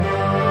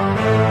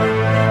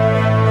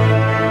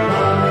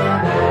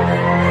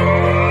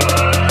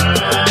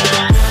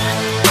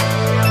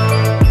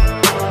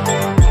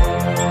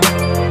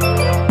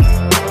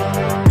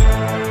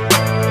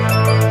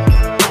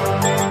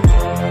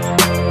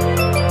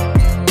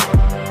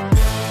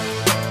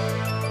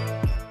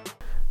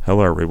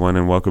Hello, everyone,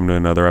 and welcome to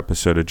another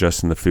episode of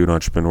Justin the Food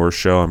Entrepreneur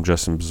Show. I'm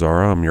Justin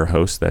Bizzarro. I'm your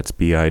host. That's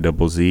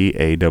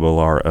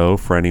BIZZARRO.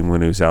 For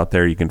anyone who's out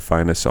there, you can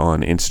find us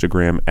on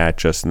Instagram at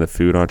Justin the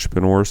Food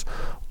Entrepreneurs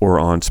or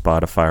on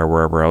Spotify or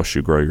wherever else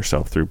you grow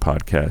yourself through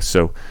podcasts.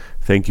 So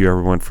thank you,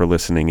 everyone, for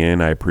listening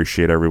in. I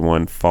appreciate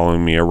everyone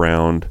following me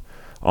around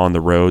on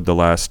the road the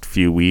last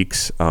few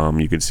weeks.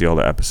 You can see all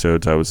the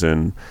episodes. I was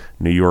in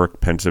New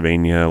York,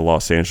 Pennsylvania,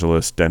 Los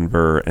Angeles,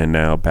 Denver, and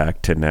now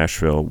back to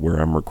Nashville where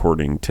I'm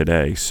recording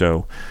today.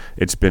 So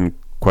it's been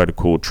quite a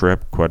cool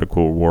trip, quite a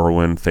cool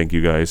whirlwind. Thank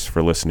you guys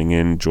for listening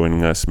in,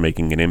 joining us,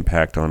 making an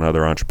impact on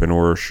other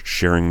entrepreneurs,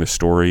 sharing the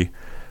story.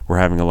 We're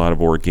having a lot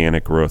of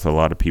organic growth. A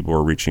lot of people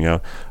are reaching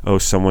out. Oh,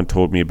 someone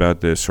told me about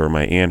this, or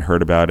my aunt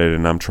heard about it,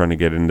 and I'm trying to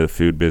get into the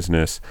food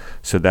business.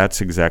 So that's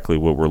exactly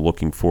what we're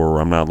looking for.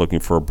 I'm not looking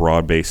for a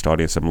broad-based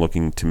audience. I'm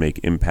looking to make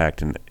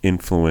impact and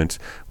influence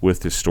with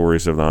the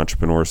stories of the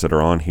entrepreneurs that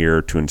are on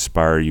here to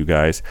inspire you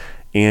guys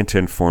and to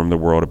inform the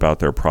world about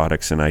their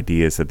products and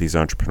ideas that these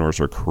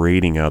entrepreneurs are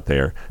creating out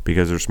there,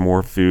 because there's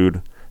more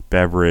food,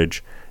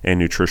 beverage, and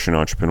nutrition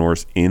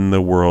entrepreneurs in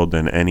the world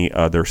than any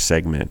other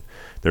segment.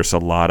 There's a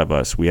lot of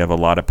us. We have a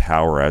lot of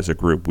power as a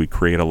group. We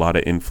create a lot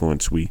of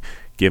influence. We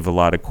give a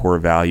lot of core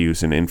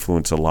values and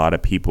influence a lot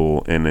of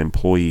people and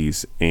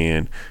employees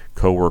and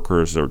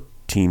coworkers or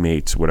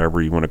teammates,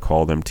 whatever you want to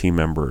call them, team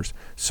members.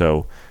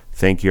 So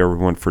thank you,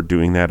 everyone, for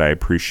doing that. I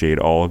appreciate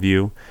all of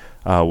you.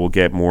 We'll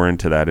get more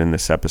into that in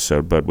this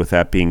episode. But with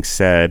that being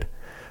said,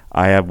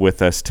 I have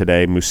with us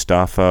today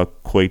Mustafa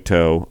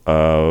Koita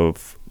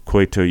of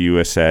Koita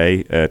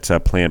USA. It's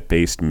a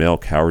plant-based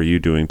milk. How are you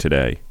doing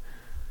today?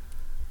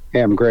 Hey,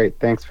 I'm great.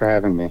 Thanks for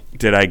having me.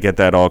 Did I get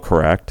that all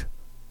correct?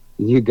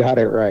 You got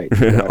it right.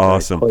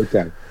 Awesome.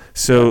 Right.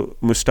 So,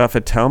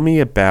 Mustafa, tell me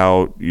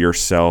about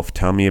yourself.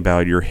 Tell me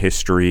about your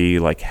history.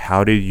 Like,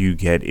 how did you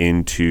get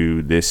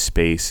into this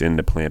space,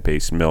 into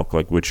plant-based milk?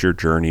 Like, what's your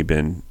journey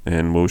been?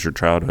 And what was your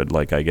childhood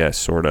like, I guess,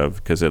 sort of,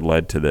 because it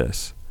led to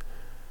this?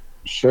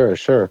 Sure.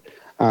 So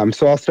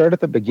I'll start at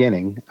the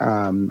beginning.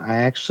 I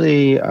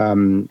actually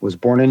was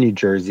born in New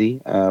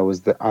Jersey.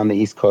 Was on the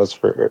East Coast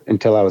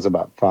until I was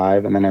about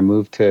 5, and then I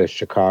moved to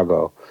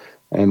Chicago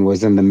and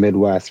was in the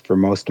Midwest for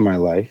most of my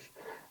life.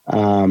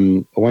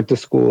 I went to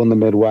school in the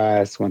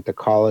Midwest, went to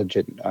college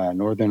at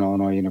Northern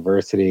Illinois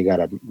University, got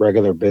a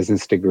regular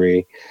business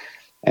degree.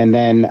 And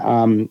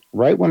then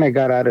right when I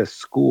got out of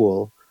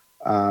school,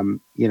 I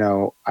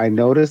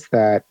noticed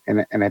that,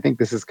 and I think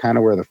this is kind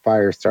of where the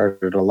fire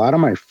started. A lot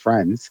of my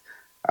friends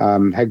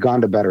had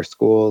gone to better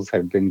schools,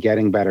 had been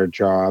getting better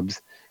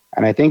jobs.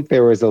 And I think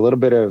there was a little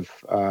bit of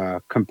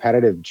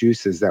competitive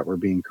juices that were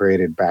being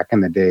created back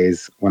in the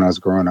days when I was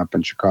growing up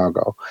in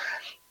Chicago.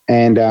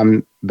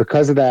 And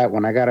because of that,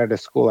 when I got out of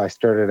school, I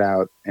started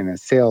out in a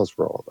sales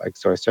role.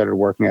 So I started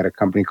working at a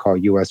company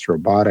called US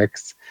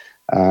Robotics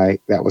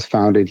that was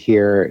founded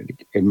here.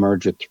 It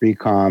merged with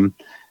 3Com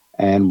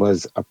and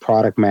was a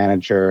product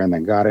manager, and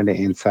then got into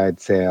inside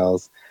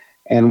sales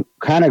and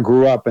kind of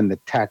grew up in the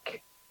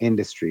tech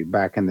industry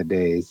back in the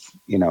days,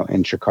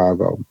 in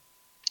Chicago.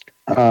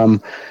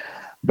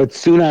 But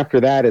soon after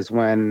that is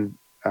when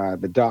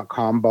the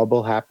dot-com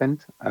bubble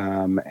happened.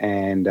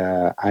 And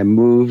I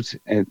moved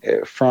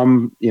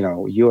from,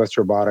 US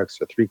Robotics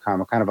to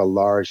 3Com, kind of a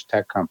large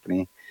tech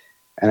company.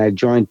 And I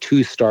joined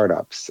 2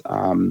 startups.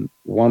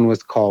 One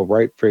was called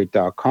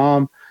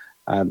rightfreight.com,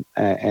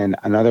 and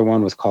another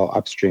one was called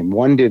Upstream.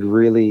 One did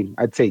really,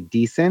 I'd say,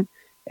 decent,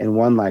 and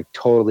one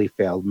totally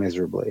failed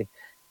miserably.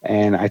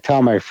 And I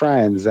tell my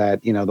friends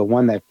that, the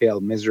one that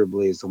failed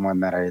miserably is the one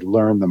that I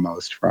learned the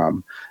most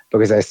from,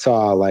 because I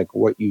saw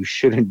what you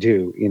shouldn't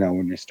do,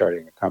 when you're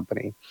starting a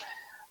company.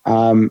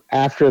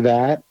 After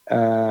that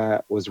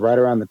was right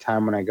around the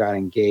time when I got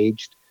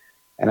engaged,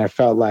 and I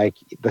felt like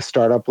the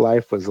startup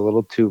life was a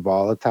little too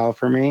volatile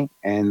for me.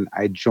 And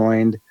I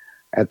joined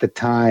at the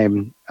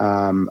time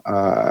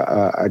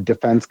a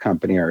defense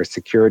company or a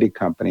security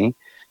company,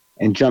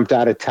 and jumped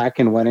out of tech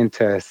and went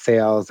into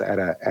sales at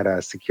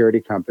a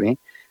security company.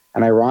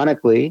 And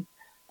ironically,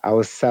 I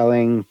was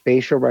selling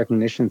facial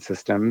recognition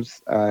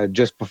systems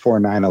just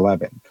before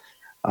 9/11.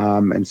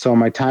 And so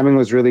my timing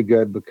was really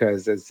good,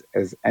 because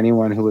as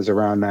anyone who was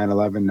around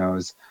 9/11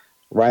 knows,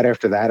 right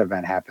after that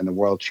event happened, the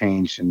world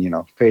changed, and,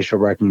 facial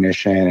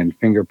recognition and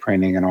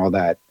fingerprinting and all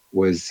that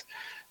was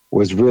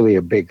really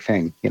a big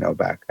thing,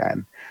 back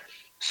then.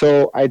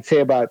 So I'd say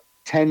about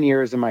 10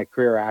 years of my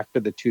career after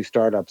the 2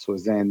 startups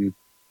was in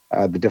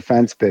the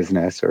defense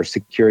business or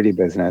security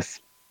business.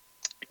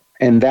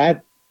 And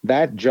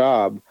that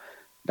job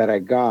that I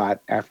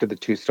got after the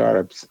 2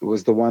 startups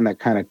was the one that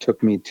kind of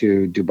took me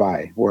to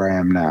Dubai, where I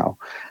am now.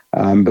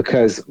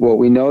 Because what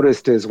we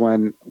noticed is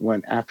when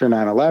after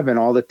 9/11,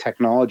 all the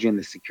technology and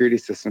the security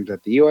systems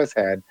that the US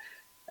had,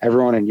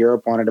 everyone in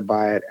Europe wanted to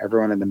buy it,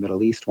 everyone in the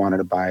Middle East wanted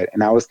to buy it.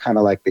 And I was kind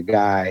of like the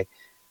guy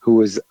who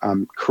was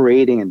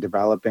creating and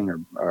developing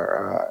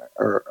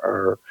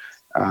or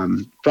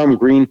from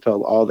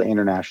Greenfield all the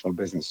international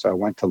business. So I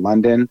went to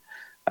London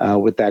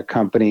with that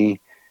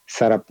company,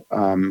 set up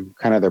kind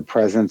of their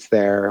presence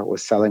there,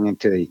 was selling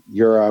into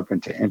Europe,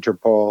 into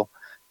Interpol.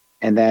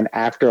 And then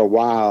after a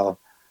while,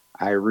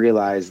 I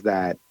realized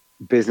that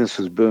business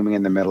was booming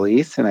in the Middle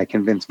East, and I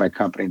convinced my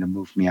company to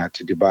move me out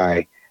to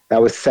Dubai.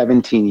 That was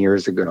 17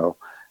 years ago,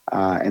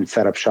 and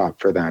set up shop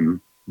for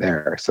them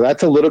there. So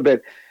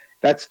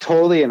that's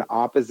totally an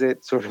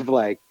opposite sort of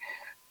like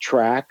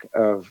track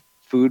of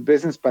food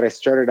business, but I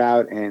started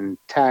out in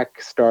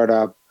tech,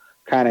 startup,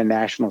 kind of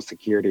national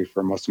security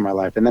for most of my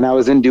life. And then I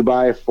was in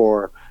Dubai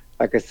for,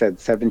 like I said,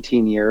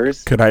 17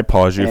 years. Could I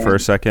pause you for a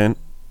second?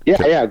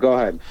 Yeah, go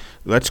ahead.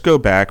 Let's go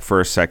back for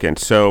a second.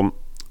 So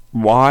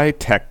why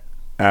tech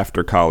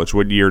after college?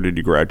 What year did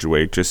you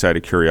graduate? Just out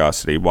of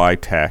curiosity, why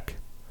tech?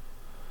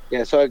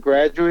 Yeah, so I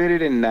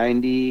graduated in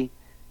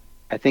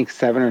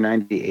 7 or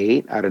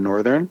 98 out of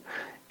Northern.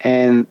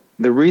 And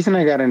the reason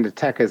I got into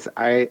tech is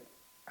I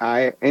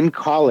in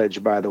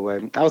college, by the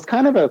way, I was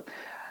kind of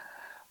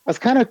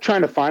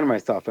trying to find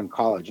myself in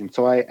college. And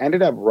so I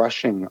ended up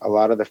rushing a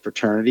lot of the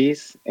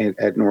fraternities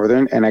at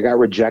Northern, and I got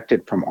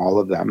rejected from all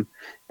of them.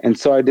 And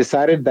so I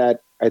decided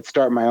that I'd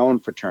start my own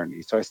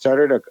fraternity. So I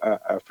started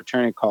a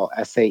fraternity called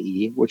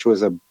SAE, which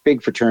was a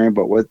big fraternity,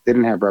 but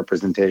didn't have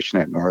representation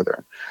at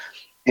Northern.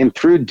 And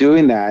through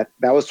doing that,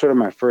 that was sort of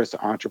my first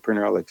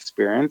entrepreneurial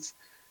experience.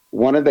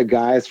 One of the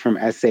guys from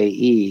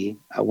SAE,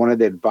 one of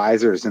the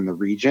advisors in the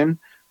region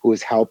who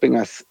was helping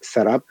us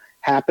set up,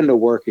 happened to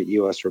work at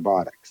US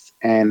Robotics.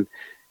 And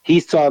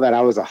he saw that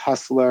I was a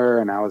hustler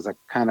and I was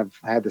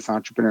had this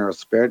entrepreneurial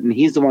spirit. And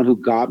he's the one who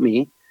got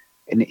me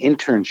an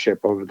internship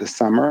over the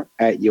summer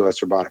at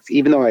US Robotics,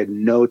 even though I had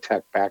no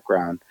tech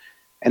background.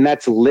 And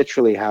that's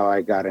literally how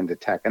I got into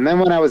tech. And then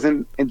when I was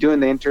in doing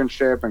the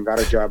internship and got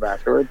a job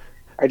afterward,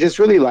 I just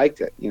really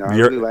liked it. I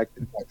really liked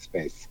the tech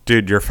space.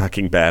 Dude, you're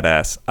fucking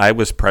badass. I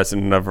was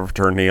president of a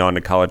fraternity on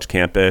a college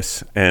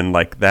campus, and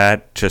like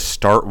that, just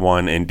start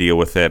one and deal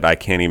with it. I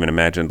can't even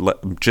imagine.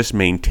 Just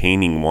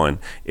maintaining one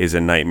is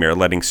a nightmare.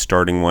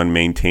 Starting one,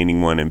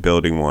 maintaining one, and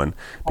building one.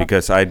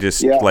 Because I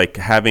just like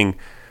having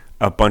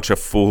a bunch of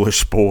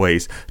foolish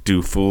boys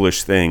do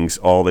foolish things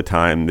all the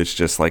time. It's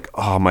just like,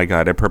 oh my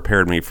God, it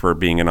prepared me for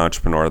being an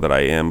entrepreneur that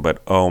I am.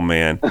 But oh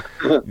man,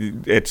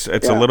 it's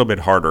a little bit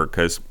harder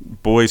because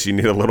boys, you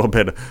need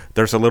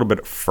there's a little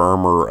bit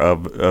firmer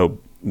of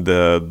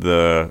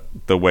the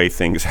way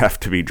things have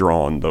to be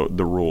drawn,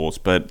 the rules.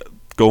 But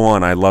go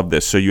on, I love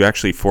this. So you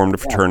actually formed a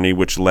fraternity,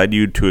 which led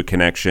you to a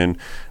connection,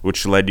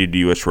 which led you to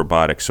US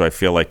Robotics. So I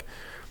feel like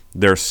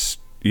there's,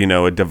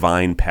 a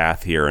divine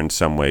path here in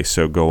some way.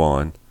 So go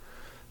on.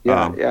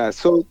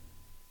 So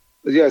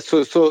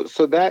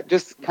that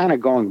just kind of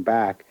going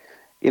back,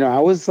 I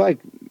was like,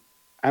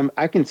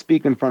 I can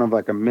speak in front of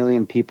like a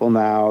million people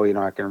now,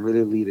 I can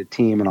really lead a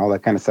team and all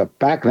that kind of stuff.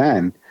 Back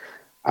then,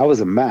 I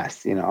was a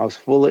mess, I was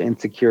full of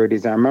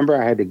insecurities. I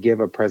remember I had to give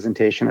a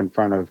presentation in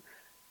front of,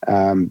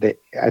 I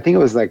think it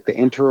was like the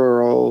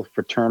Integral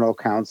Fraternal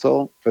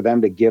Council for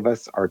them to give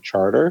us our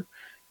charter.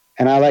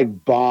 And I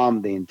like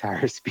bombed the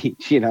entire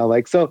speech,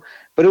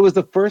 but it was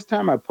the first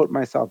time I put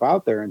myself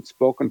out there and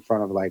spoke in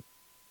front of like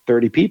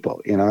 30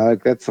 people,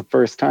 that's the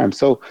first time.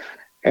 So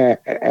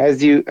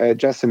as you,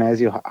 Justin,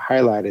 as you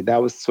highlighted,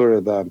 that was sort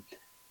of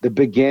the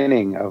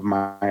beginning of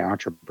my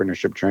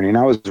entrepreneurship journey. And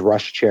I was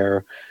rush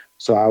chair.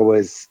 So I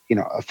was,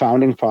 a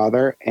founding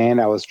father, and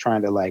I was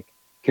trying to like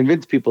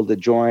convince people to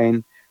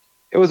join.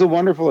 It was a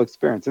wonderful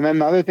experience. And then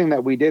the other thing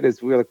that we did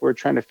is we're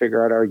trying to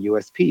figure out our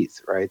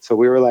USPs, right? So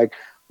we were like,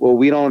 well,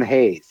 we don't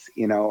haze,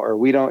 or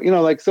we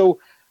don't, so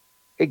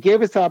it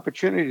gave us the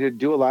opportunity to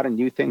do a lot of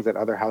new things that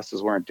other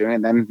houses weren't doing.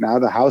 And then now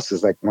the house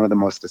is like one of the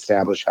most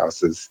established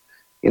houses,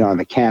 on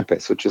the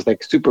campus, which is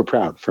like super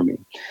proud for me.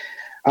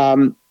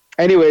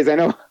 Anyways, I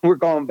know we're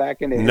going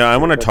back into No, I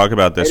want to talk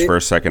about this for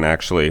a second,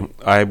 actually.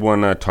 I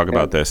want to talk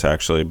about this,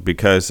 actually,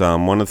 because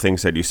one of the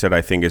things that you said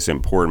I think is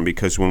important,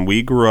 because when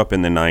we grew up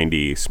in the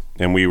 90s,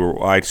 and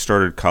I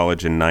started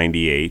college in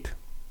 98,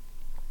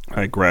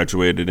 I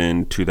graduated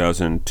in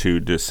 2002,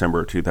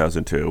 December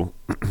 2002.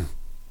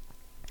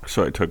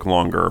 So it took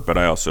longer, but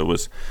I also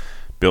was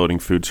building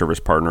food service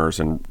partners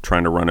and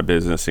trying to run a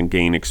business and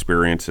gain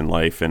experience in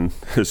life and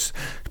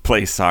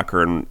play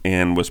soccer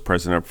and was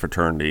president of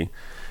fraternity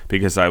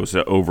because I was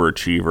an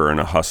overachiever and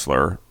a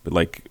hustler,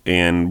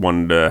 and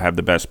wanted to have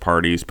the best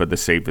parties, but the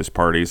safest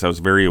parties. I was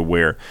very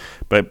aware.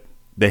 But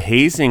the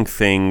hazing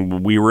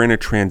thing, we were in a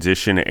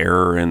transition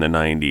era in the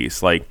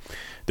 90s.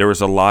 There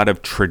was a lot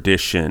of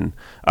tradition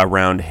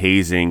around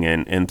hazing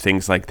and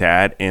things like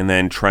that, and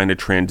then trying to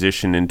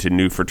transition into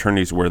new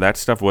fraternities where that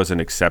stuff wasn't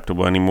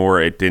acceptable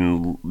anymore. It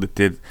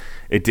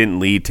didn't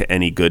lead to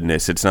any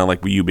goodness. It's not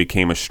like you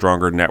became a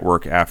stronger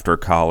network after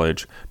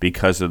college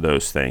because of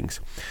those things.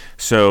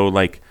 So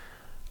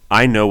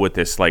I know what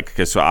this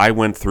because I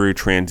went through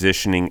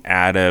transitioning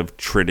out of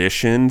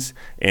traditions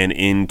and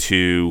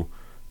into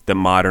the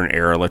modern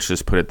era, let's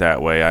just put it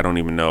that way. I don't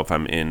even know if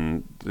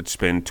it's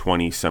been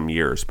 20 some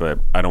years, but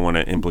I don't want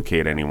to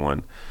implicate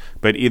anyone.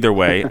 But either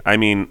way, I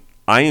mean,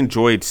 I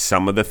enjoyed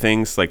some of the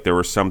things. There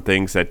were some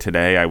things that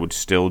today I would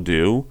still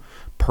do,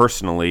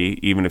 personally,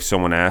 even if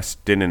someone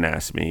didn't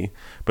ask me.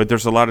 But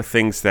there's a lot of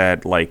things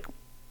that, like,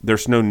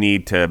 there's no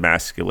need to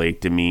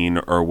emasculate, demean,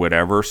 or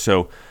whatever.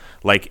 So,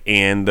 like,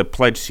 and the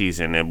pledge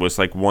season, it was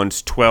like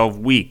once 12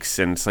 weeks.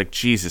 And it's like,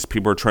 Jesus,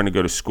 people are trying to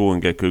go to school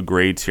and get good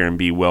grades here and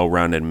be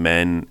well-rounded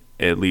men,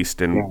 at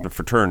least in the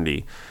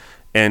fraternity.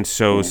 And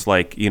so it's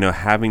like,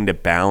 having to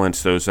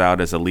balance those out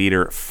as a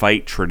leader,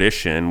 fight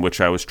tradition, which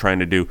I was trying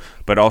to do,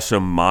 but also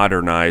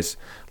modernize,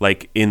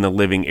 like, in the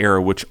living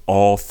era, which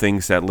all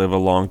things that live a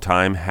long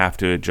time have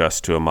to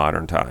adjust to a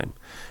modern time.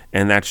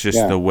 And that's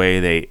just the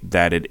way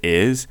that it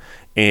is.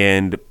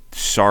 And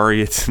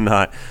sorry, it's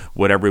not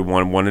what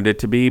everyone wanted it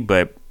to be,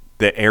 but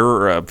the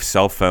era of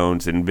cell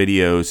phones and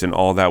videos and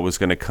all that was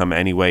going to come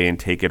anyway and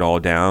take it all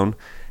down.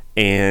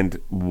 And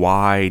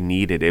why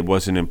need it? It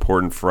wasn't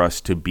important for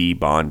us to be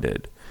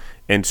bonded.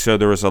 And so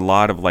there was a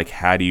lot of, like,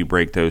 how do you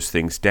break those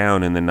things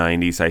down in the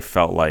 90s, I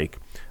felt like.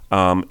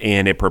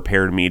 And it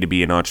prepared me to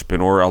be an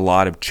entrepreneur, a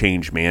lot of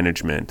change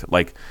management.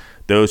 Like,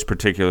 those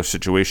particular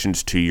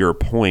situations, to your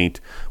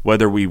point,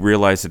 whether we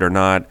realize it or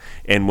not,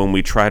 and when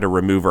we try to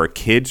remove our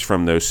kids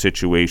from those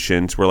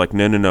situations, we're like,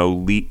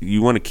 no,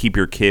 you want to keep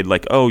your kid,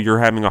 like, oh, you're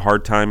having a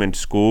hard time in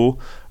school,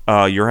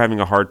 you're having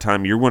a hard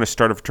time, you want to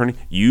start a fraternity,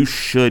 you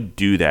should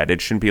do that.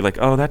 It shouldn't be like,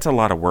 oh, that's a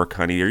lot of work,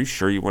 honey. Are you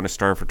sure you want to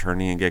start a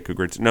fraternity and get good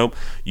grades? Nope.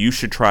 You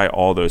should try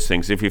all those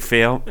things. If you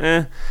fail,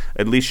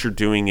 at least you're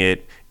doing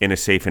it in a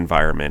safe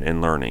environment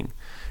and learning.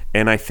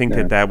 And I think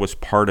that was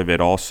part of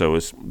it also,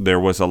 is there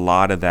was a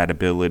lot of that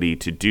ability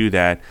to do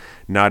that.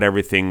 Not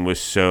everything was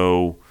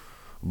so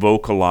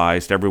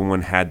vocalized.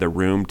 Everyone had the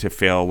room to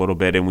fail a little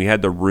bit, and we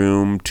had the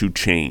room to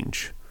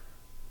change.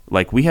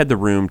 Like, we had the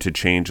room to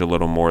change a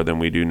little more than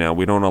we do now.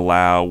 We don't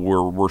allow,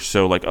 we're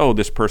so like, oh,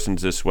 this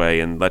person's this way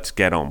and let's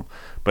get them.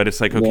 But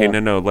it's like, okay,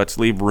 no, let's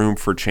leave room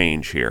for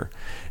change here.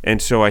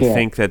 And so I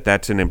think that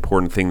that's an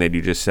important thing that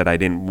you just said. I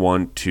didn't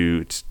want to,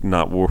 it's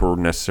not what we're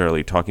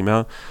necessarily talking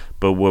about,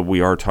 but what we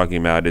are talking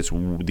about is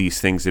these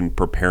things in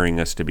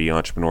preparing us to be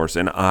entrepreneurs.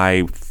 And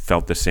I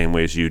felt the same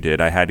way as you did.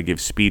 I had to give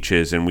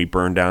speeches, and we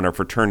burned down our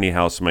fraternity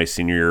house my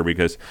senior year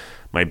because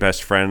my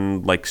best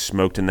friend, like,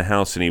 smoked in the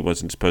house and he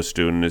wasn't supposed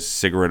to, and his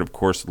cigarette, of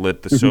course,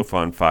 lit the sofa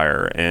on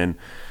fire, and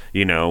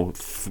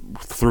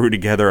threw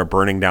together a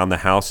burning down the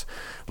house,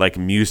 like,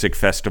 music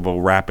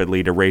festival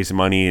rapidly to raise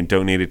money and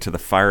donate it to the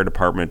fire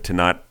department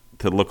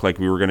to look like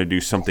we were going to do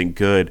something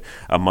good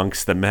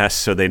amongst the mess,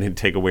 so they didn't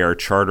take away our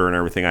charter and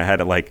everything. I had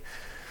to,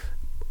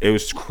 it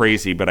was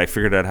crazy, but I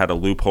figured out how to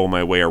loophole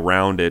my way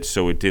around it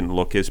so it didn't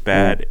look as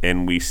bad,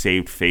 and we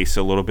saved face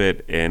a little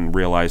bit and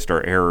realized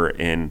our error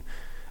and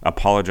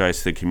apologized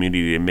to the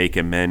community to make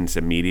amends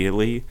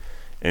immediately.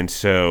 And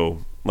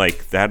so,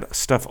 like, that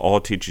stuff all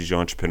teaches you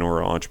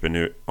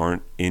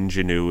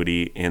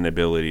ingenuity and the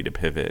ability to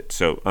pivot.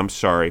 So I'm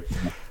sorry.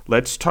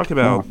 Let's talk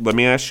about, let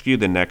me ask you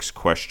the next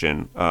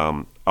question.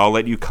 I'll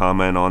let you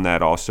comment on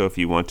that also if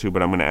you want to,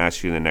 but I'm going to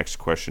ask you the next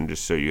question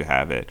just so you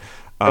have it.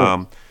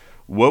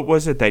 What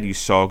was it that you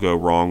saw go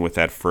wrong with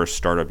that first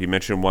startup? You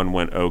mentioned one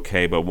went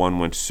okay, but one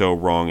went so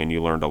wrong and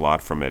you learned a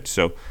lot from it.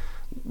 So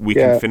we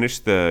can finish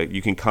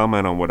you can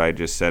comment on what I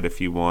just said if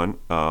you want,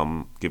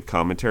 give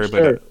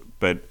commentary,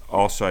 but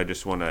also I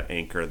just want to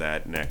anchor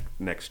that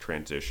next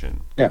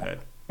transition. Go ahead.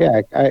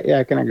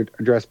 I can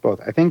address both.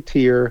 I think to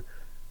your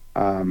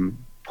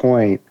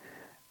point,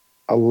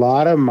 a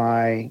lot of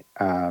my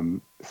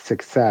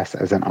success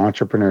as an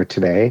entrepreneur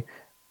today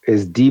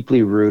is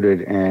deeply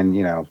rooted in,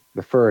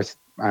 the first,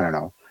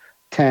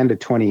 10 to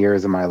 20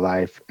 years of my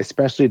life,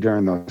 especially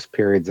during those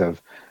periods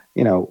of,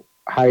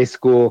 high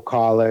school,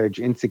 college,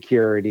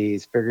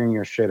 insecurities, figuring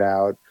your shit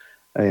out,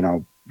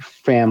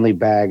 family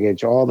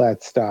baggage, all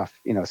that stuff,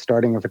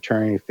 starting a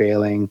fraternity,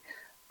 failing,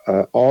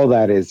 all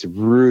that is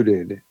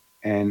rooted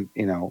and,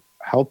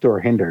 helped or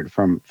hindered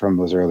from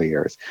those early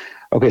years.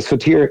 Okay. So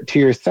to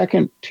your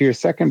second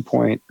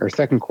point or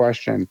second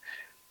question,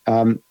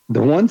 the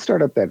one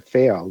startup that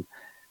failed,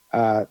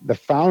 the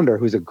founder,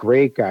 who's a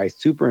great guy,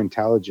 super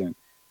intelligent,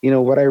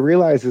 what I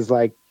realized is,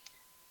 like,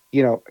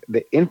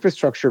 the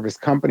infrastructure of his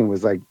company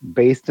was, like,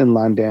 based in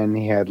London.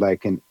 He had,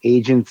 like, an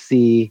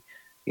agency,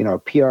 a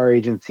PR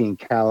agency in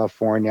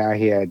California.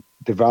 He had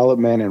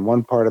development in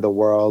one part of the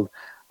world.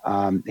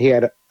 He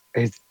had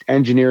his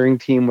engineering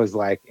team was,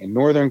 like, in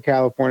Northern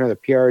California. The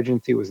PR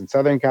agency was in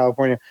Southern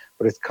California,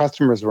 but his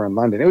customers were in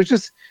London. It was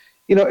just,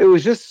 it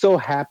was just so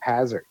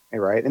haphazard,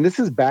 right? And this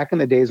is back in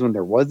the days when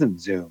there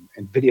wasn't Zoom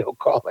and video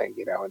calling,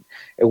 and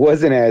it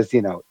wasn't as,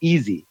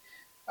 easy.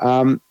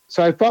 So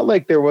I felt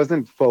like there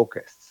wasn't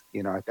focus.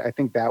 I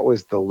think that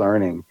was the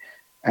learning.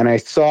 And I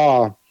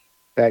saw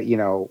that,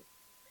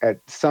 at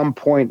some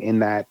point in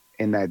that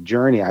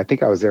journey, I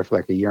think I was there for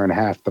like a year and a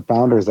half. The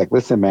founder was like,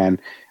 listen, man,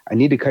 I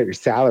need to cut your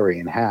salary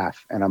in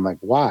half. And I'm like,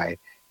 why?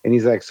 And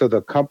he's like, so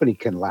the company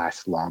can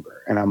last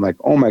longer. And I'm like,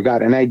 oh my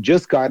God. And I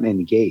just gotten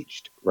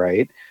engaged,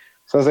 right?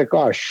 So I was like,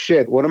 oh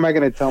shit, what am I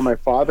going to tell my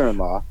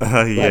father-in-law?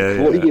 What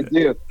do you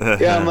do?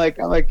 I'm like,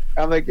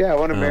 yeah, I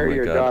want to marry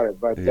your daughter,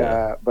 but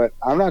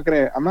I'm not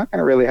going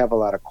to really have a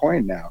lot of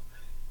coin now.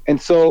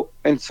 And so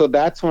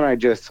that's when I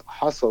just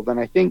hustled. And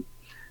I think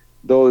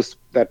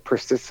that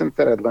persistence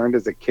that I'd learned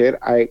as a kid,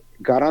 I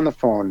got on the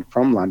phone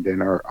from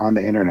London or on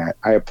the internet.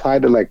 I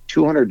applied to like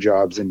 200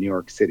 jobs in New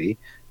York City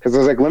because I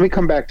was like, let me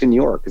come back to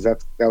New York because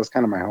that was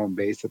kind of my home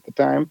base at the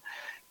time.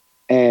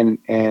 And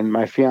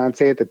my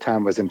fiance at the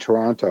time was in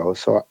Toronto,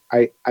 so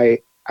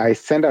I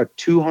send out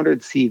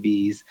 200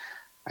 CVs.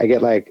 I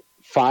get like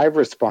 5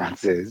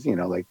 responses,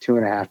 like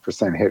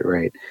 2.5% hit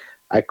rate.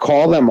 I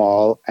call them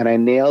all and I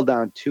nail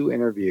down 2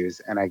 interviews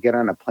and I get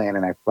on a plane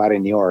and I fly to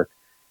New York.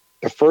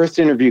 The first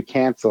interview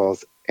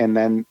cancels, and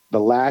then the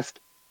last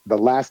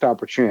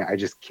opportunity, I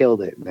just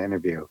killed it in the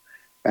interview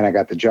and I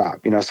got the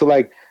job. So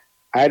like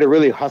I had to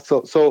really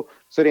hustle. So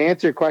to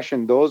answer your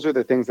question, those are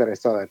the things that I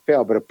saw that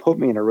failed, but it put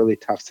me in a really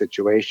tough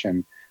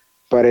situation.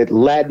 But it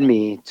led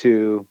me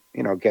to,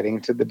 getting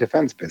into the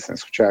defense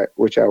business,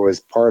 which I was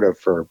part of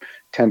for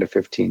 10 to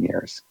 15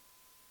 years.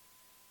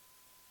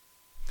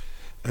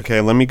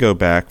 Okay, let me go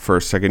back for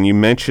a second. You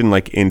mentioned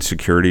like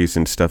insecurities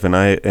and stuff, and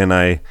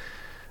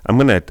I'm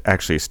going to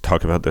actually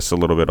talk about this a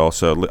little bit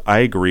also. I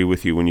agree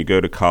with you. When you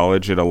go to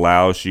college, it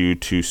allows you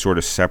to sort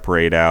of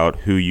separate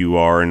out who you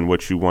are and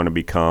what you want to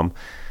become.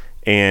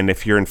 And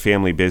if you're in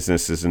family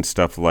businesses and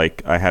stuff,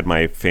 like I had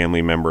my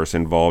family members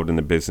involved in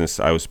the business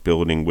I was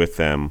building with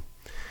them,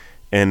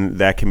 and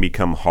that can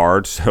become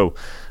hard. So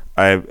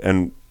I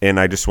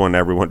just want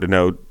everyone to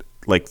know,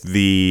 like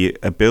the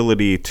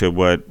ability to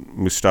what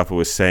Mustafa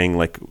was saying,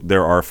 like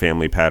there are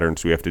family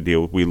patterns we have to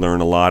deal with. We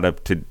learn a lot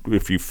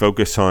if you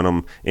focus on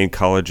them in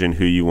college and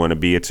who you want to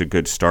be, it's a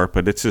good start,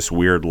 but it's this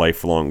weird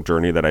lifelong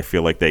journey that I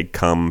feel like they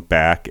come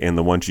back, and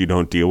the ones you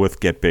don't deal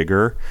with get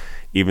bigger,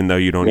 even though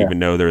you don't even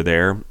know they're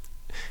there.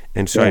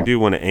 And so I do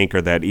want to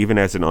anchor that even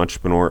as an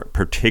entrepreneur,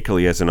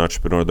 particularly as an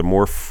entrepreneur, the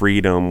more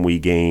freedom we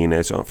gain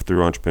through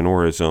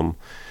entrepreneurism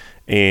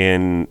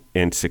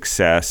and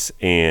success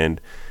and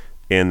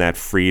that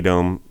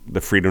freedom, the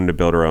freedom to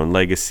build our own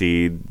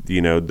legacy, the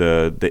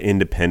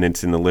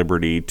independence and the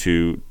liberty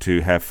to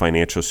have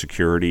financial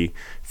security,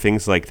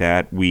 things like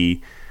that.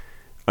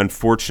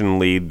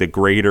 Unfortunately, the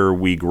greater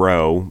we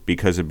grow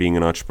because of being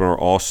an entrepreneur,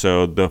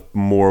 also the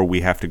more we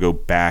have to go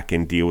back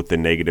and deal with the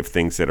negative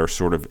things that are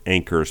sort of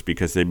anchors,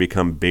 because they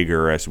become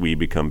bigger as we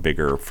become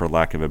bigger, for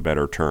lack of a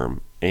better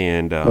term.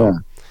 And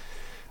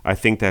I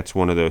think that's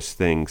one of those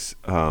things.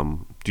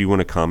 Do you want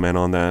to comment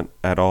on that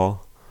at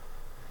all?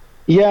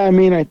 Yeah, I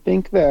mean, I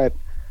think that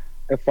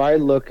if I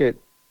look at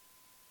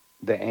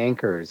the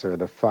anchors or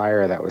the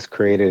fire that was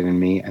created in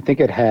me, I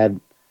think it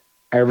had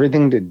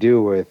everything to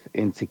do with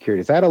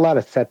insecurities. I had a lot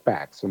of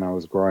setbacks when I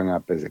was growing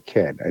up as a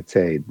kid. I'd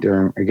say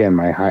during, again,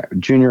 my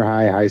junior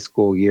high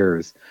school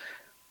years.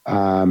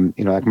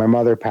 Like my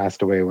mother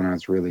passed away when I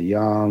was really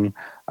young.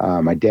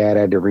 My dad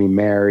had to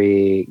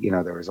remarry.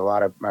 There was a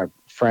lot of my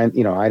friends,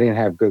 I didn't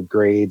have good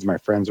grades. My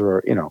friends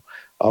were,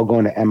 all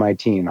going to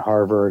MIT and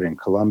Harvard and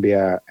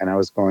Columbia. And I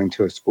was going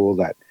to a school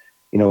that,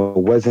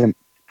 wasn't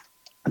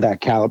that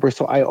caliber.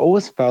 So I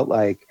always felt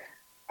like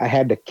I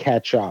had to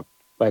catch up.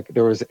 Like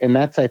and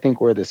that's, I think,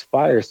 where this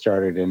fire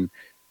started. And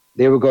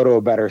they would go to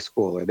a better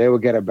school, or they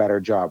would get a better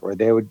job, or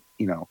they would,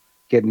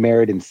 get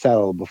married and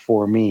settle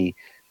before me.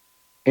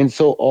 And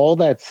so all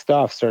that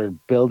stuff started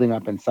building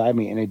up inside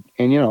me. And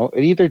it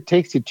either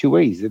takes you 2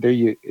 ways. Either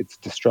it's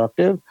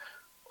destructive,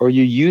 or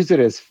you use it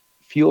as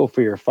fuel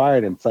for your fire.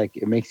 And it's like,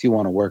 it makes you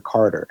want to work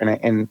harder.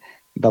 And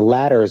the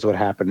latter is what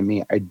happened to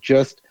me.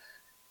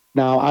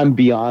 Now I'm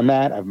beyond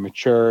that. I've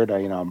matured.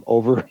 I'm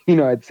over,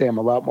 I'd say I'm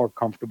a lot more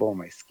comfortable in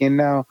my skin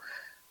now.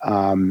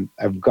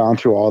 I've gone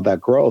through all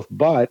that growth,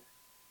 but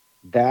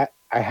that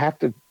I have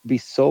to be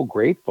so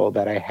grateful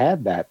that I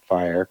had that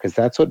fire, because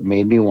that's what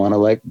made me want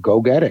to go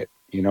get it.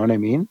 You know what I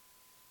mean?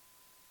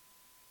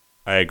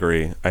 I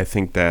agree. I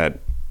think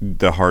that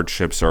the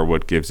hardships are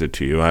what gives it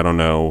to you. I don't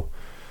know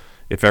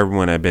if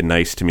everyone had been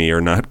nice to me or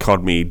not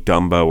called me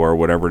Dumbo or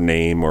whatever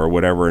name or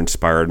whatever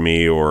inspired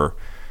me, or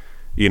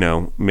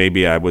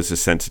maybe I was a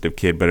sensitive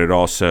kid, but it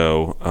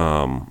also,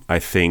 I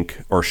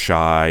think, or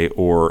shy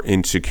or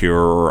insecure,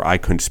 or I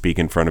couldn't speak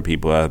in front of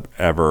people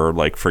ever,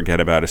 forget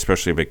about it,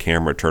 especially if a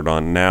camera turned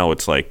on. Now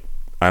it's like,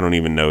 I don't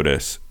even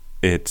notice.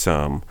 It's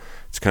kind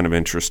of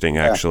interesting,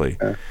 actually.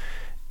 Yeah.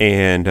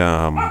 And,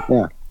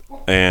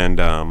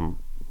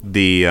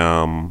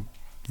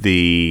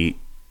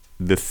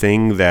 the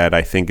thing that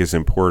I think is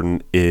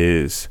important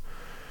is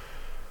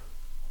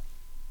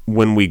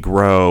when we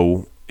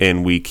grow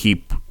and we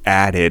keep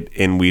at it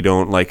and we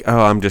don't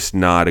I'm just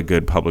not a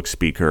good public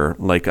speaker.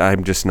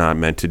 I'm just not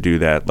meant to do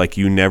that.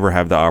 You never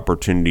have the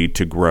opportunity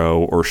to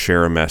grow or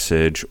share a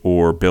message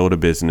or build a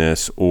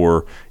business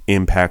or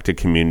impact a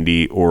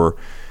community or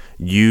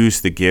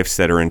use the gifts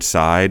that are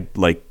inside,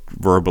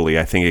 verbally.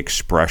 I think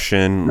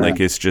expression,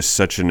 is just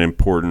such an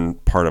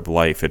important part of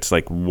life. It's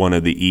one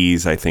of the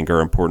E's I think are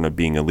important of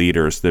being a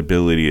leader, is the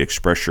ability to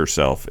express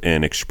yourself,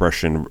 and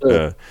expression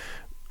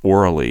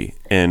orally.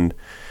 And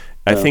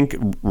I think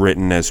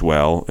written as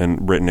well,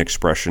 and written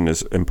expression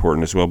is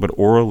important as well, but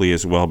orally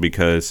as well,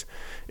 because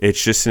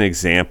it's just an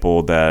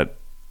example that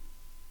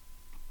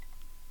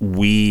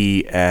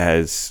we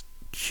as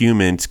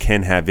humans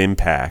can have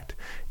impact.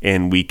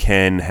 and we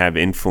can have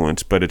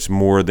influence, but it's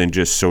more than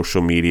just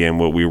social media and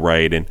what we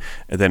write and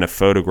then a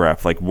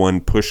photograph. Like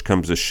one push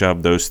comes to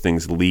shove, those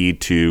things lead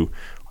to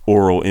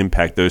oral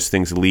impact. Those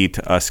things lead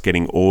to us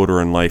getting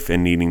older in life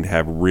and needing to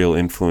have real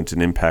influence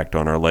and impact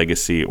on our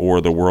legacy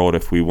or the world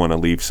if we want to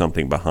leave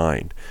something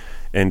behind.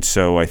 And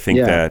so I think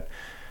that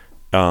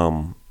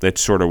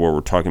that's sort of what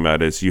we're talking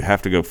about is you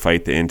have to go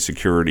fight the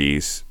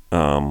insecurities.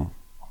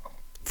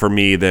 For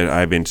me, that I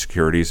have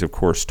insecurities, of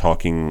course,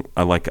 talking,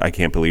 I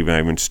can't believe I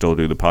even still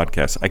do the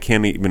podcast. I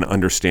can't even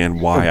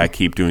understand why I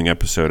keep doing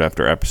episode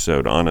after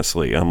episode,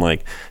 honestly. I'm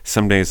like,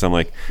 some days I'm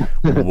like,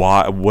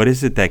 why? What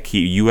is it that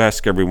you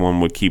ask everyone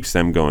what keeps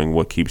them going,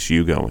 what keeps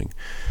you going?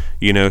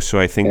 You know,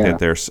 so I think that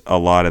there's a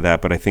lot of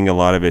that, but I think a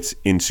lot of it's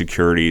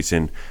insecurities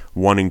and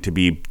wanting to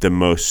be the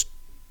most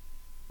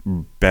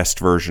best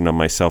version of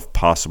myself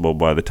possible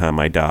by the time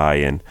I die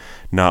and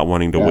not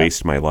wanting to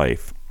waste my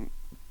life.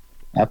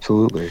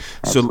 Absolutely.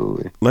 So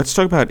let's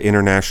talk about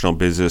international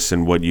business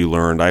and what you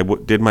learned. I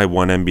did my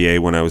one MBA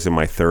when I was in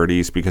my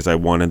 30s because I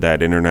wanted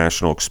that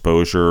international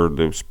exposure.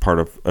 It was part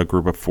of a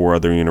group of 4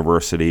 other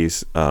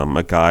universities,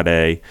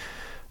 Agade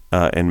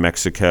in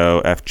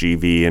Mexico,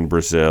 FGV in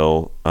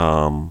Brazil,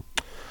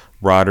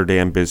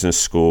 Rotterdam Business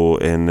School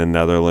in the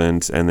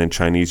Netherlands, and then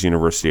Chinese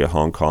University of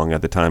Hong Kong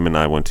at the time, and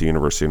I went to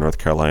University of North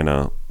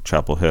Carolina,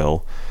 Chapel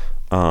Hill.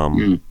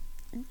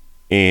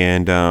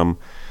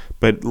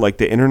 But like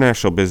the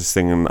international business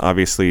thing and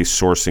obviously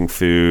sourcing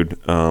food,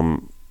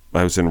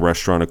 I was in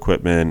restaurant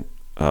equipment,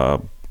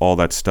 all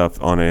that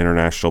stuff on an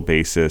international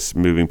basis,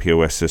 moving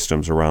POS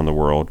systems around the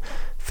world,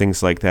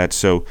 things like that.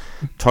 So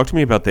talk to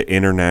me about the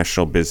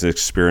international business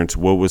experience.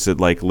 What was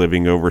it like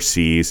living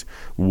overseas?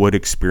 What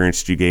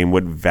experience did you gain?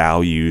 What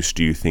values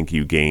do you think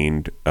you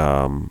gained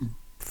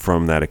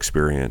from that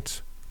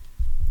experience?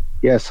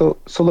 Yeah, so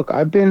look,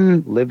 I've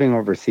been living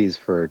overseas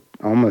for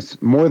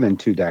almost more than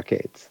 2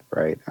 decades,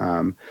 right?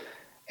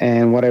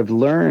 And what I've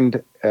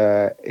learned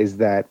is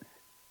that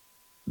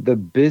the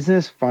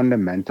business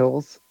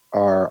fundamentals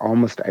are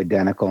almost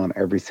identical in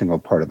every single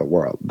part of the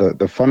world.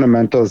 The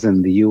fundamentals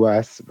in the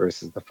US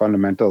versus the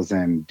fundamentals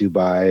in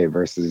Dubai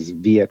versus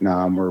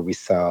Vietnam, where we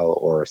sell,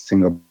 or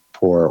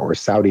Singapore or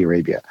Saudi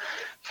Arabia,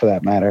 for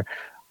that matter.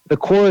 The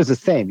core is the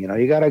same. You know,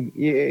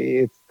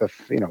 it's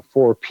the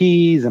 4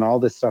 Ps and all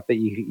this stuff that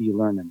you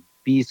learn in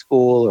B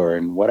school or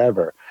in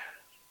whatever.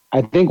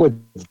 I think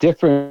what's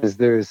different is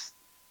there's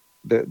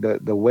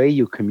the way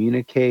you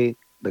communicate,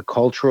 the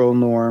cultural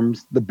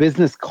norms, the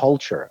business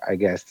culture, I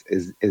guess,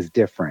 is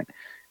different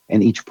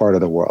in each part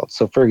of the world.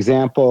 So, for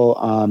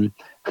example,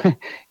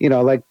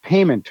 like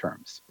payment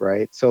terms,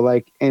 right? So,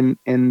 like in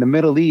the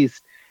Middle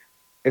East,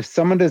 if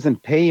someone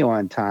doesn't pay you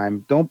on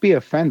time, don't be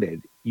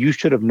offended. You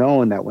should have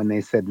known that when they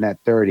said net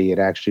 30, it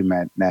actually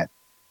meant net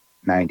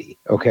 90.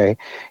 Okay,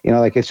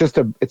 like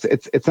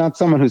it's not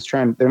someone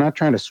they're not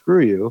trying to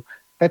screw you.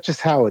 That's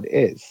just how it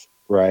is,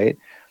 right?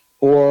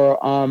 Or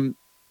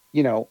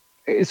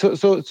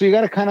so you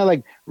got to kind of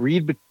like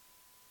read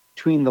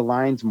between the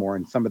lines more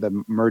in some of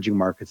the emerging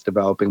markets,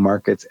 developing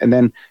markets, and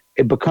then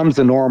it becomes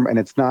the norm, and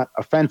it's not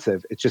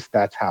offensive. It's just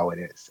that's how it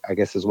is, I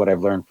guess, is what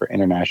I've learned for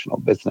international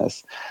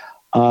business.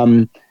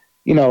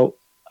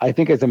 I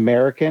think as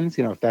Americans,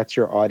 if that's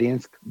your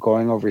audience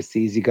going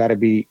overseas, you got to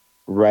be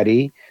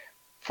ready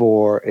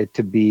for it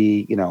to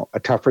be, a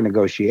tougher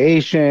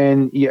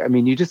negotiation.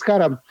 You just got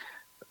to,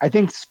 I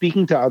think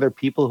speaking to other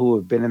people who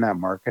have been in that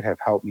market have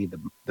helped me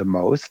the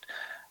most.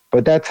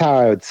 But that's how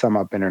I would sum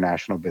up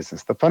international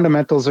business. The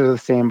fundamentals are the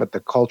same, but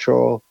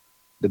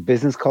the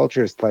business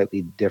culture is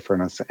slightly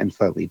different and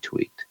slightly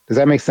tweaked. Does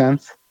that make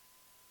sense?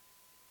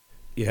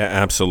 Yeah,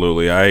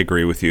 absolutely. I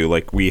agree with you.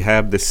 Like, we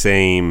have the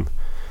same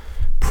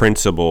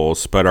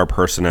principles, but our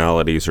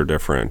personalities are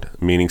different,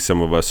 meaning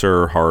some of us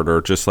are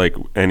harder, just like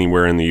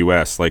anywhere in the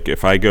U.S. Like,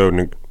 if I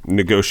go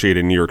negotiate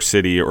in New York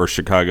City or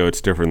Chicago,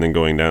 it's different than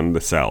going down to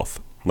the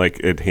South. Like,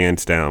 it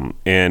hands down.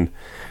 And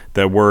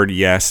the word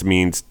yes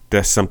means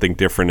that's something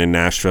different in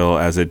Nashville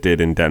as it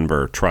did in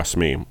Denver. Trust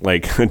me.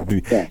 Like,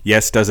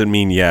 yes doesn't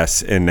mean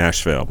yes in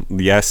Nashville.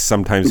 Yes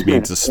sometimes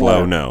means a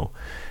slow no.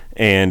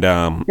 And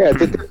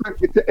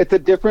it's a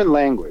different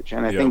language.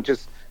 And I think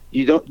just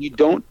you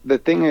don't. The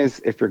thing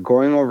is, if you're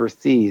going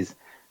overseas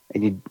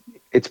and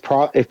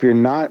if you're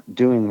not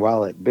doing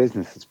well at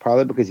business, it's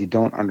probably because you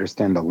don't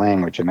understand the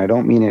language. And I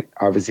don't mean it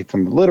obviously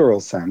from the literal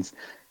sense.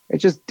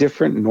 It's just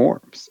different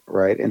norms,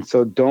 right? And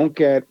so don't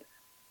get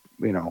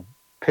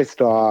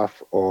pissed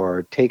off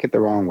or take it the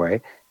wrong way.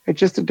 It's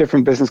just a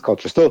different business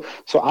culture. So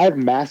I've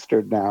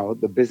mastered now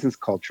the business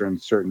culture in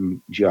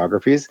certain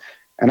geographies,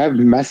 and I've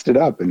messed it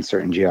up in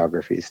certain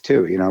geographies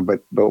too,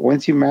 but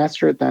once you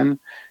master it, then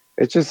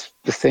it's just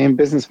the same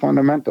business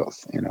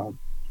fundamentals,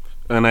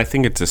 And I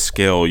think it's a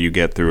skill you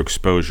get through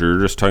exposure.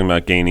 You're just talking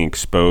about gaining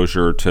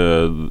exposure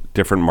to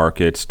different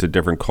markets, to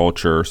different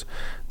cultures,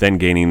 then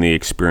gaining the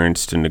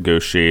experience to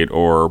negotiate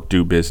or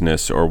do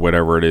business or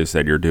whatever it is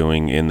that you're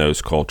doing in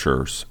those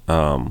cultures.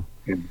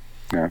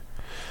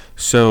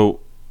 So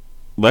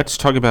let's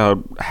talk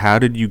about, how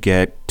did you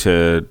get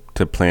to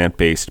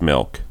plant-based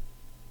milk?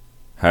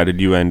 How did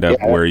you end up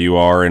Yeah, where you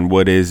are, and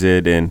what is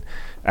it? And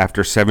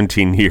after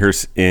 17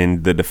 years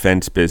in the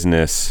defense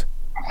business,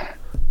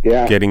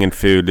 yeah. getting in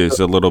food is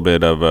a little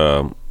bit of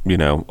a,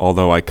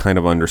 although I kind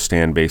of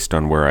understand based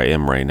on where I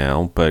am right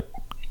now, but go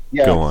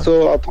Yeah, on.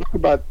 so I'll talk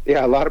about,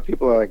 yeah, a lot of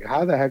people are like,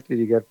 how the heck did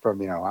you get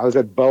from, I was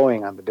at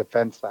Boeing on the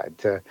defense side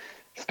to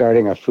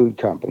starting a food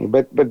company.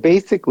 But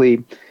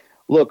basically,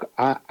 look,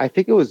 I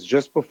think it was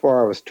just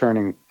before I was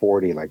turning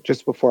 40, like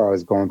just before I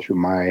was going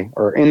through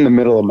or in the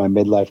middle of my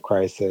midlife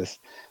crisis.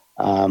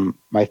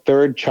 My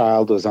third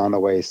child was on the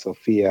way,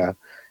 Sophia.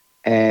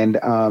 And,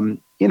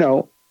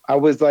 I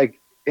was like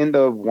in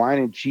the wine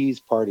and cheese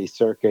party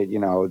circuit,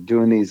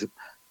 doing these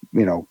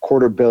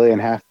quarter billion,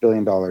 $500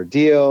 million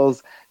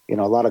deals, a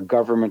lot of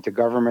government to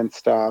government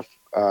stuff,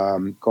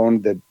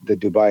 going to the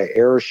Dubai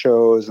air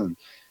shows and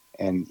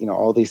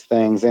all these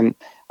things. And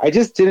I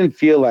just didn't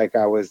feel like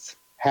I was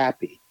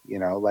happy,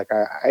 like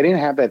I didn't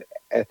have that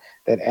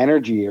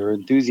energy or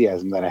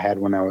enthusiasm that I had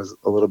when I was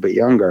a little bit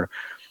younger.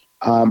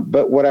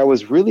 But what I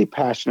was really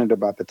passionate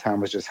about at the time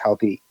was just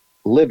healthy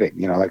living.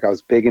 Like I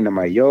was big into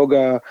my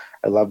yoga.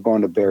 I love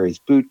going to Barry's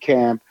boot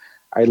camp.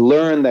 I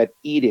learned that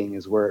eating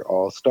is where it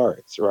all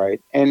starts,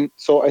 right? And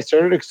so I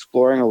started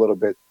exploring a little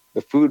bit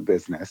the food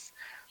business.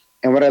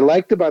 And what I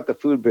liked about the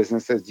food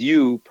business, as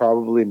you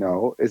probably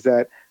know, is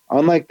that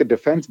unlike the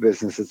defense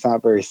business, it's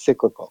not very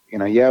cyclical.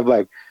 You have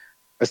like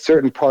a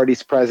certain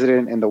party's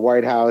president in the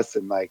White House,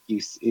 and like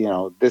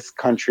this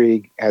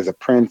country has a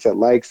prince that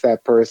likes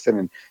that person,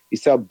 and you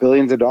sell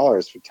billions of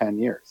dollars for 10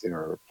 years,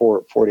 or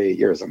 48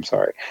 years. I'm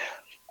sorry.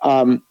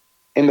 Um,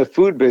 in the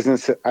food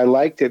business, I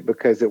liked it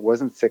because it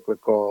wasn't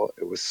cyclical.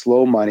 It was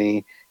slow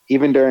money.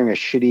 Even during a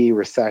shitty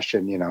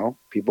recession,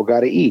 people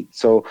got to eat.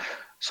 So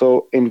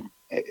in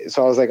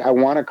so I was like, I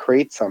want to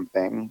create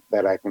something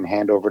that I can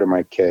hand over to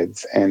my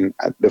kids, and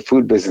the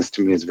food business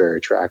to me is very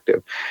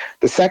attractive.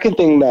 The second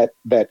thing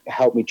that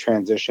helped me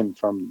transition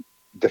from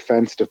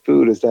defense to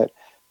food is that,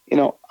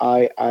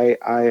 I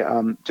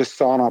just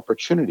saw an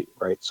opportunity,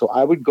 right? So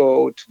I would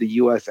go to the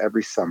U.S.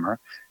 every summer.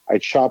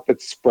 I'd shop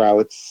at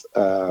Sprouts,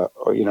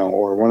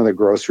 or one of the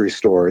grocery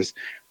stores,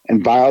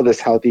 and buy all this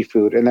healthy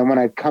food. And then when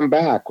I'd come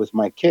back with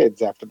my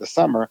kids after the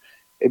summer,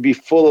 it'd be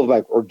full of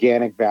like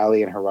Organic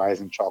Valley and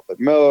Horizon chocolate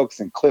milks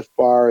and Cliff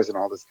bars and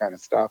all this kind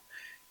of stuff.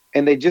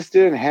 And they just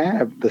didn't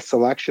have the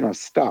selection of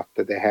stuff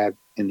that they had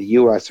in the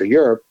US or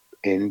Europe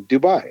in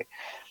Dubai.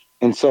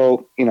 And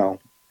so,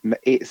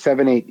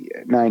 7, 8,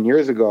 9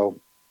 years ago,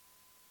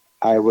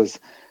 I was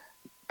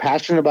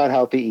passionate about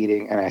healthy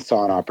eating and I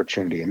saw an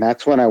opportunity. And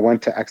that's when I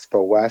went to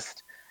Expo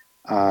West.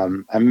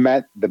 I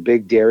met the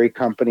big dairy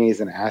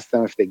companies and asked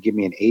them if they give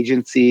me an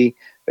agency.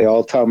 They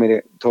all told me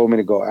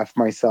to go F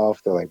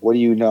myself. They're like, what do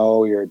you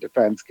know? You're a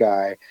defense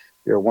guy.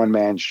 You're a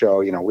one-man show.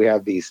 We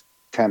have these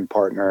 10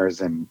 partners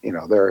and,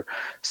 they're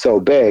so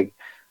big.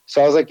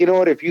 So I was like, you know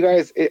what, if you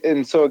guys,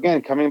 and so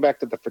again, coming back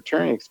to the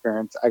fraternity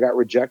experience, I got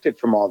rejected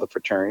from all the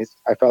fraternities.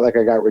 I felt like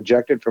I got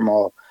rejected from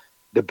all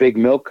the big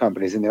milk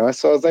companies in the US.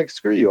 So I was like,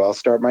 screw you, I'll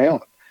start my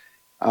own.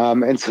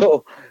 And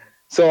so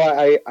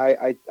I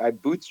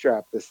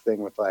bootstrapped this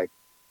thing with like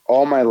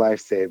all my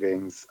life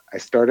savings. I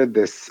started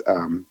this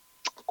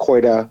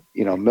Koita,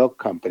 milk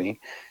company.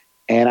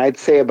 And I'd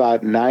say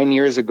about 9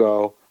 years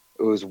ago,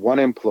 it was one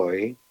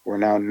employee. We're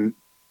now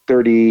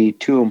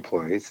 32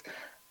 employees.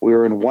 We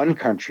were in one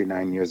country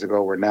 9 years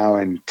ago. We're now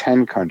in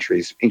 10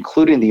 countries,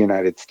 including the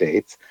United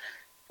States.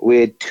 We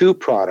had two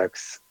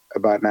products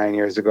about 9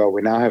 years ago.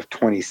 We now have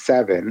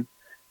 27.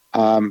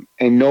 And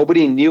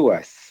nobody knew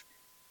us,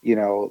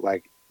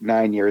 like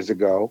 9 years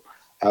ago.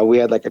 We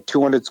had like a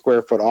 200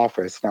 square foot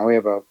office. Now we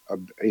have a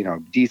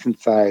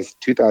decent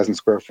sized 2,000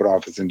 square foot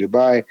office in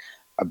Dubai,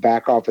 a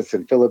back office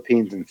in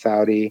Philippines and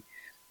Saudi.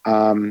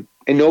 And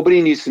nobody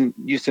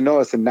used to know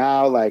us. And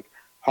now like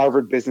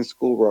Harvard Business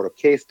School wrote a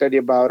case study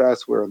about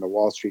us. We're in the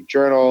Wall Street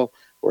Journal.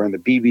 We're in the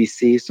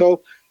BBC.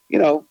 So,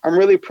 I'm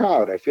really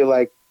proud. I feel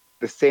like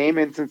the same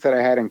instance that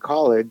I had in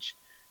college,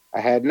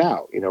 I had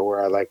now,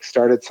 where I like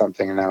started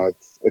something and now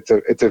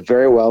it's a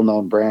very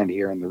well-known brand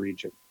here in the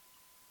region.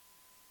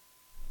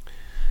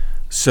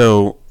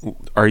 So,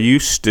 do you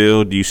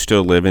still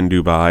live in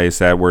Dubai? Is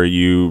that where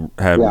you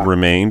have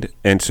remained?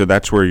 And so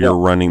that's where you're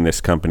running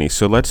this company.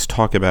 So let's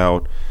talk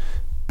about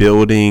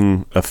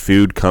building a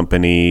food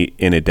company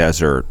in a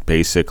desert,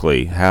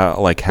 basically.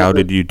 How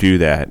did you do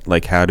that?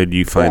 Like, how did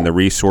you find the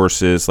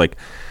resources? Like,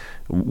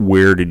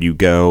 where did you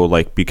go?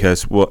 Like,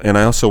 because, and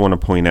I also want to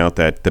point out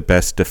that the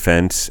best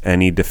defense,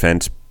 any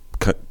defense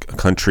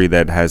country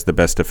that has the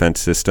best defense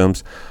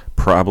systems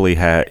probably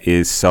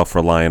is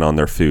self-reliant on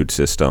their food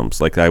systems.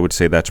 Like, I would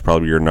say that's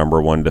probably your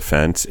number one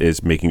defense,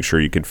 is making sure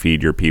you can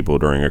feed your people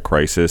during a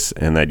crisis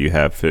and that you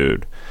have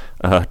food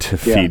to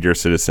feed your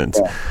citizens.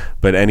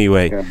 But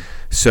anyway,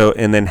 so,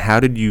 and then how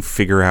did you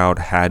figure out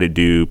how to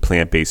do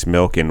plant-based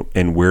milk,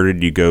 and where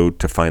did you go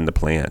to find the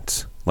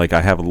plants? Like,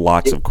 I have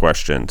lots of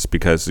questions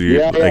because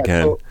you're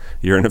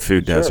in a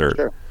food desert.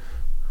 Sure.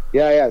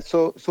 Yeah.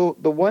 So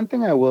the one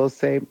thing I will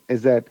say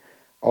is that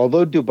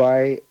although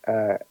Dubai's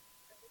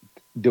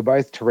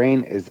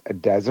terrain is a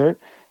desert,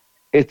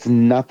 It's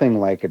nothing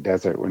like a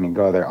desert when you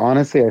go there.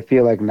 Honestly, I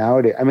feel like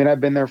nowadays, I mean,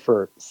 I've been there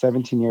for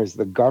 17 years.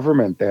 The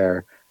government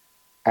there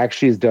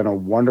actually has done a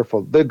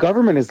wonderful, the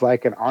government is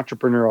like an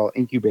entrepreneurial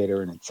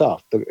incubator in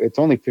itself. It's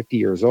only 50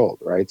 years old,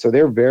 right? So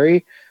they're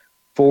very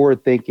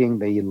forward thinking.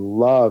 They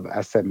love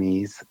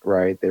SMEs,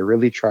 right? They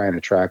really try and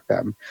attract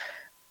them.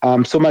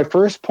 So my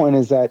first point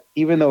is that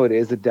even though it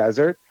is a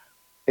desert,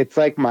 it's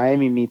like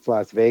Miami meets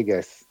Las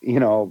Vegas,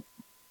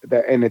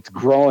 and it's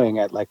growing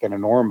at like an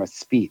enormous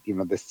speed,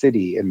 the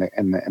city and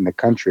the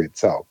country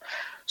itself.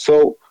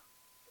 So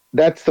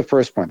that's the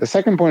first point. The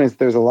second point is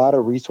there's a lot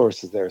of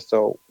resources there.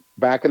 So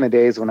back in the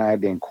days when I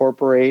had to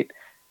incorporate,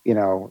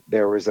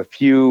 there was a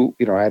few,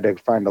 I had to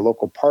find a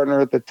local partner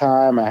at the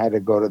time. I had to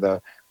go to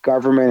the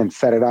government and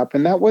set it up.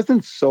 And that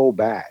wasn't so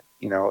bad.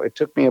 It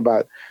took me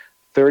about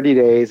 30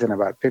 days and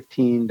about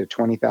 $15,000 to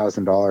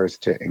 $20,000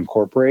 to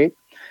incorporate.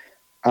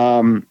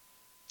 Um,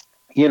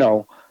 you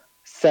know,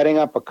 Setting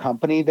up a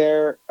company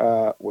there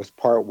was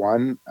part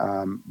one.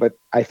 But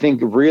I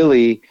think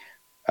really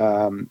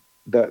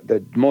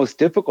the most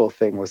difficult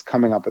thing was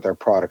coming up with our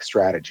product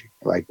strategy.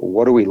 Like,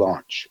 what do we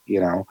launch?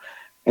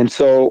 And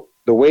so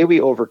the way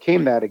we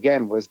overcame that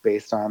again was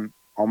based on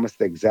almost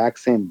the exact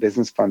same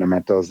business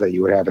fundamentals that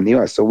you would have in the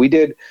US. So we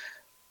did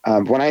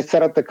when I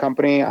set up the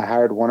company, I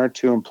hired one or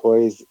two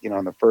employees,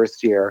 in the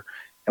first year,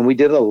 and we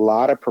did a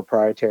lot of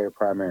proprietary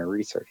primary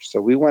research. So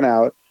we went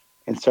out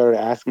and started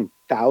asking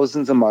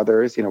thousands of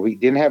mothers. We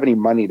didn't have any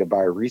money to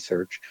buy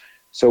research.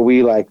 So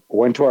we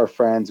went to our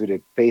friends, we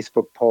did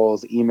Facebook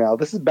polls, email.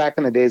 This is back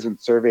in the days when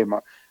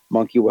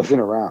Monkey wasn't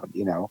around.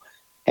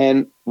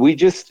 And we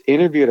just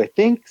interviewed, I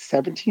think,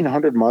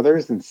 1,700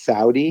 mothers in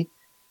Saudi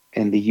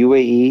and the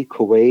UAE,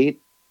 Kuwait,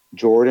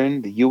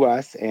 Jordan, the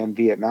US, and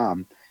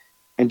Vietnam,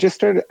 and just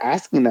started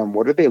asking them,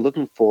 what are they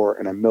looking for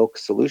in a milk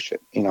solution,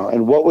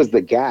 and what was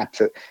the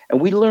gaps. And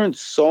we learned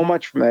so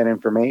much from that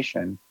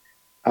information.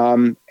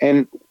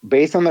 And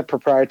based on the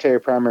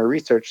proprietary primary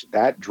research,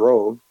 that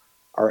drove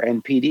our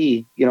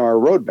NPD, our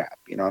roadmap,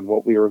 and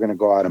what we were going to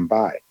go out and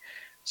buy.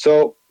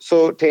 So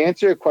to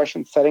answer your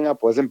question, setting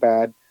up wasn't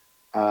bad.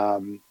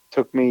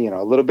 Took me,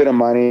 a little bit of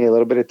money, a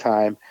little bit of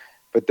time,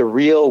 but the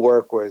real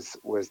work was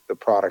the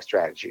product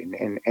strategy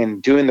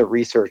and doing the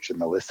research and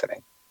the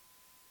listening.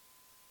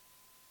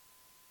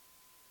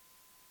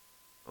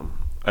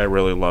 I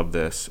really love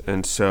this.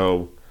 And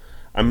so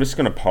I'm just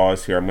going to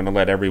pause here. I'm going to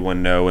let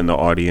everyone know in the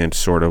audience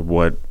sort of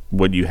what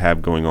you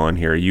have going on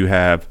here. You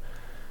have,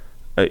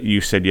 you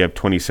said you have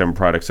 27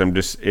 products.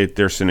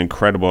 There's an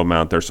incredible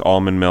amount. There's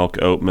almond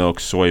milk, oat milk,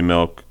 soy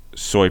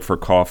for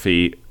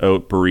coffee,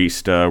 oat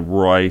barista,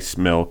 rice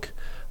milk,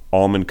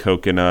 almond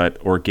coconut,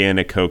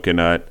 organic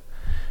coconut.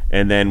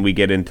 And then we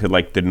get into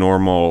the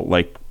normal,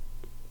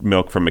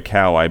 milk from a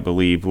cow, I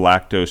believe,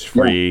 lactose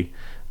free,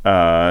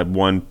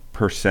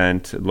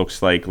 1%. It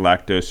looks like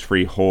lactose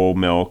free whole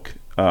milk,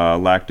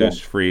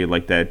 lactose free,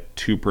 like that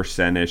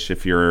 2% ish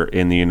if you're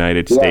in the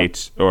United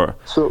States. Or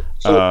so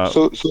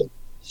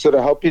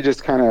to help you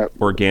just kind of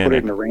organic. Put it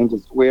in the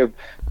ranges, we have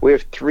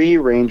three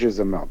ranges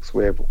of milks.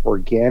 We have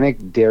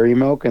organic dairy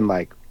milk and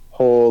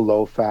whole,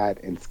 low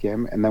fat, and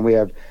skim, and then we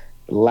have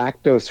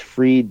lactose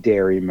free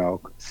dairy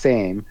milk,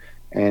 same,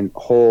 and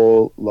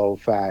whole, low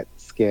fat,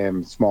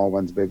 skim, small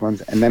ones, big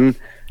ones, and then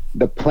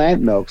the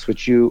plant milks,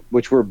 which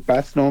we're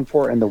best known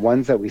for, and the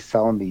ones that we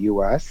sell in the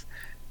US,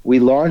 we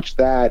launched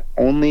that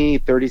only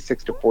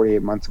 36 to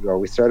 48 months ago.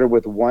 We started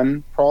with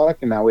one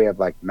product, and now we have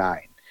 9.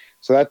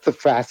 So that's the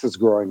fastest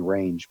growing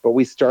range. But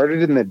we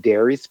started in the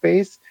dairy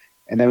space,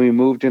 and then we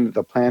moved into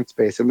the plant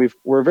space. And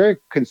we're a very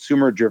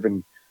consumer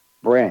driven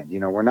brand.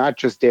 We're not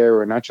just dairy,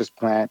 we're not just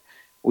plant.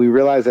 We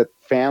realize that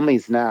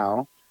families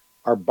now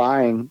are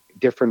buying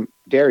different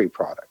dairy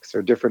products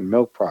or different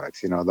milk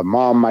products. The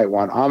mom might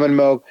want almond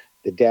milk,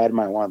 the dad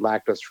might want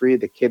lactose free,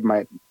 the kid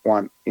might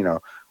want,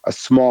 a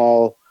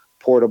small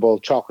portable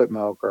chocolate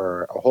milk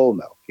or a whole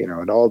milk.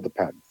 It all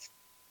depends.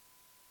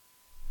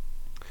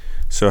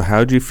 So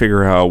how'd you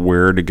figure out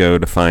where to go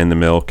to find the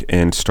milk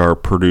and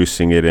start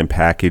producing it and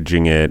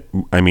packaging it?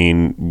 I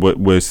mean,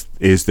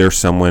 is there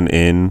someone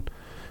in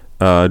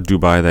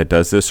Dubai that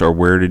does this, or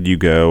where did you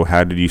go?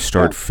 How did you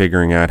start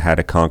figuring out how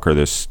to conquer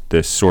this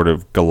sort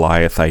of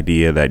Goliath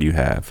idea that you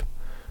have?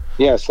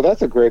 Yeah, so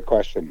that's a great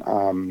question.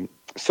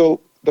 So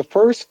the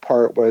first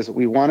part was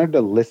we wanted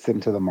to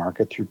listen to the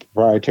market through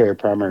proprietary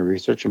primary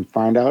research and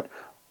find out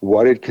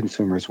what did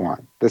consumers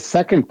want. The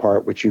second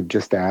part, which you've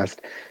just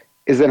asked,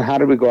 is then how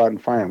do we go out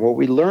and find it? What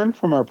we learned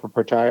from our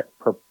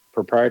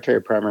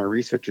proprietary primary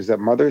research is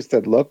that mothers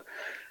said, look,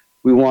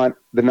 we want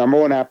the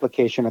number one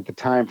application at the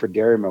time for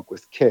dairy milk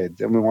was kids,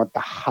 and we want the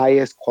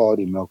highest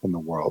quality milk in the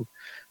world,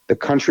 the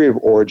country of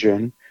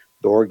origin,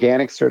 the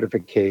organic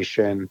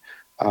certification,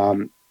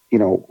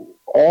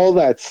 all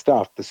that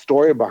stuff. The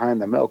story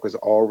behind the milk is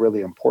all really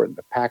important.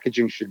 The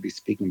packaging should be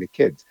speaking to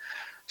kids.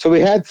 So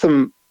we had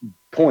some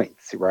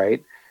points,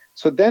 right?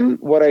 So then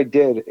what I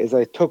did is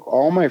I took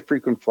all my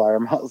frequent flyer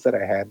miles that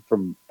I had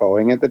from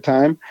Boeing at the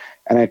time,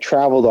 and I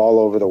traveled all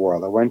over the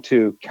world. I went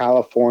to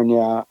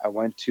California, I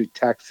went to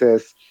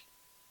Texas,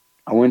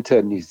 I went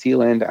to New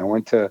Zealand. I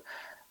went to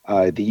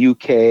the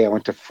UK. I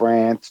went to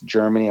France,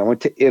 Germany. I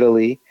went to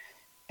Italy.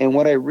 And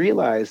what I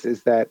realized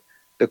is that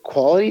the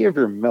quality of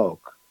your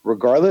milk,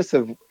 regardless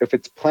of if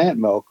it's plant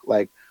milk,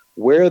 like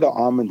where are the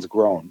almonds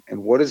grown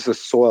and what is the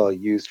soil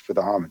used for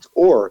the almonds,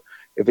 or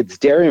if it's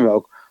dairy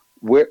milk,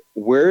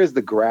 where is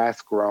the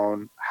grass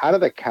grown? How do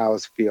the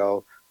cows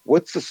feel?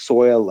 What's the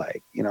soil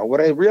like?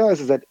 What I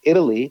realized is that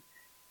Italy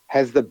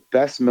has the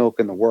best milk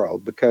in the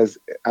world because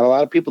a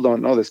lot of people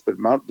don't know this, but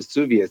Mount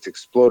Vesuvius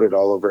exploded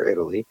all over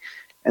Italy,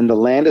 and the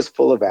land is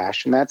full of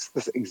ash, and that's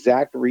the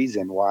exact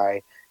reason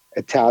why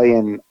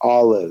Italian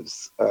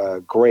olives,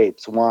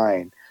 grapes,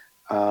 wine,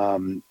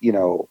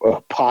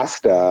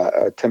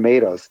 pasta,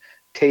 tomatoes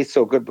taste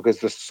so good because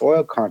the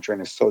soil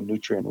content is so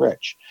nutrient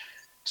rich.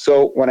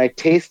 So when I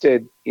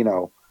tasted,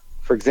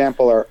 for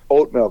example, our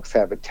oat milks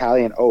have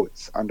Italian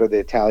oats under the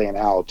Italian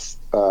Alps,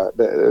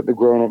 the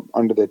grown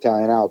under the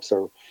Italian Alps,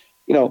 or,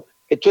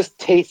 it just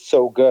tastes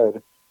so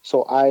good.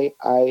 So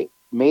I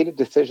made a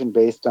decision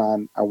based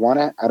on I don't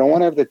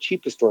want to have the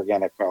cheapest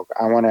organic milk.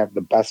 I want to have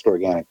the best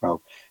organic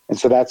milk. And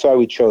so that's why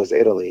we chose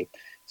Italy.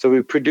 So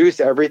we produce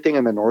everything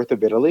in the north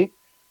of Italy.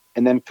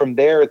 And then from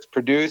there, it's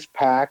produced,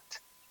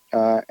 packed,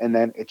 and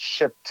then it's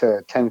shipped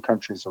to 10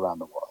 countries around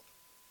the world.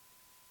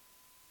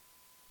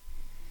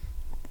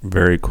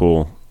 Very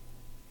cool.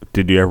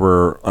 Did you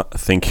ever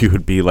think you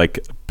would be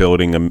like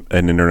building an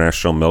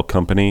international milk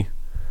company?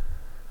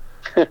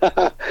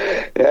 Yeah,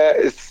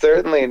 it's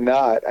certainly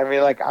not. I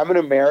mean, like I'm an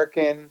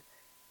American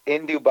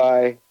in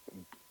Dubai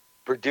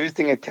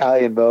producing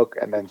Italian milk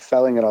and then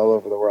selling it all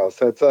over the world.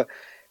 So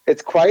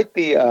it's quite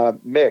the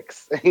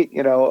mix,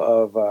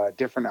 of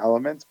different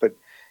elements. But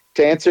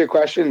to answer your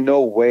question,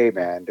 no way,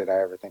 man, did I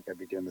ever think I'd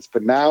be doing this.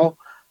 But now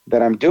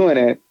that I'm doing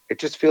it, it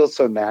just feels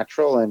so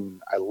natural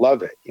and I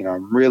love it.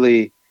 I'm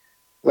really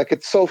like,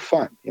 it's so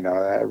fun.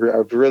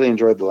 I've really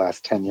enjoyed the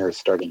last 10 years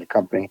starting the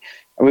company,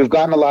 and we've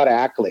gotten a lot of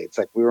accolades.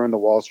 Like we were in the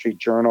Wall Street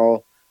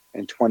Journal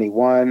in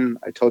 21.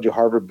 I told you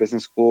Harvard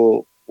Business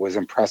School was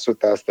impressed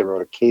with us. They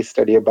wrote a case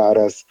study about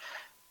us.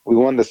 We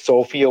won the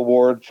Sophie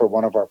Award for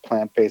one of our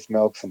plant-based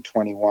milks in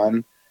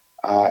 21.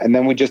 And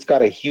then we just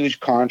got a huge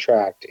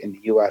contract in the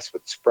US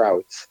with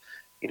Sprouts.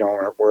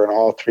 We're in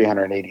all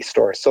 380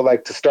 stores. So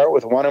like to start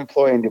with one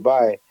employee in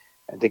Dubai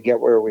and to get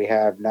where we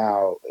have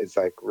now is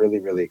like really,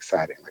 really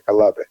exciting. Like I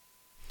love it.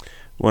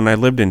 When I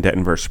lived in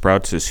Denver,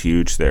 Sprouts is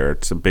huge there.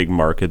 It's a big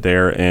market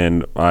there,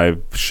 and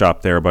I've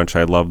shopped there a bunch.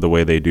 I love the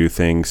way they do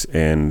things,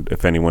 and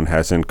if anyone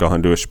hasn't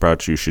gone to a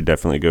Sprouts, you should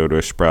definitely go to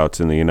a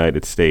Sprouts in the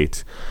United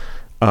States.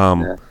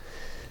 Yeah.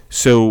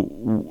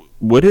 So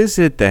what is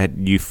it that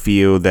you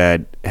feel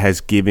that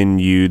has given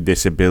you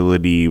this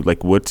ability?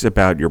 Like, what's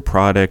about your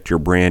product, your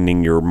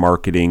branding, your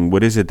marketing?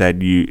 What is it that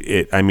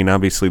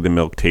obviously the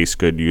milk tastes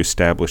good. You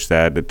established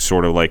that. It's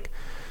sort of like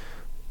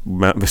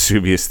Mount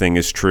Vesuvius thing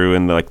is true,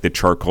 and like the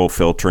charcoal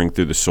filtering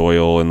through the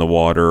soil and the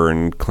water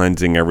and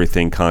cleansing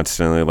everything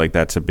constantly, like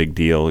that's a big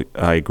deal.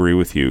 I agree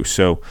with you.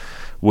 So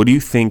what do you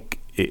think,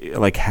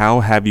 like how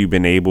have you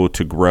been able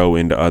to grow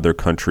into other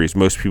countries?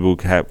 Most people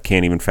can't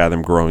even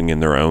fathom growing in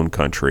their own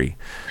country.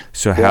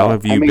 So how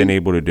have you been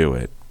able to do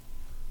it?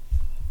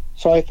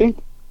 So I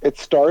think it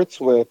starts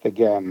with,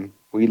 again,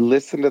 we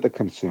listen to the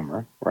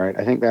consumer, right?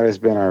 I think that has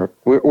been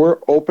we're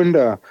open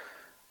to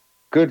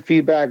good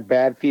feedback,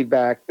 bad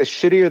feedback. The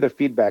shittier the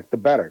feedback, the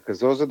better, because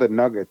those are the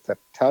nuggets that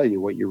tell you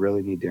what you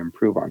really need to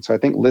improve on. So I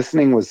think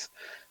listening was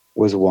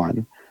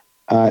one.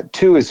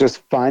 Two is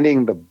just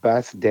finding the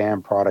best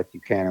damn product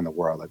you can in the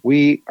world. Like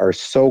we are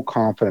so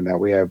confident that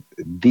we have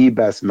the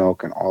best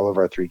milk in all of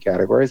our three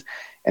categories.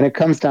 And it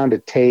comes down to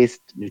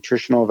taste,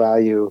 nutritional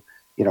value,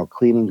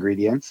 clean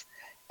ingredients.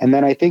 And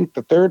then I think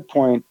the third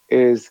point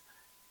is,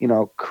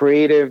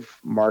 creative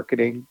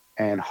marketing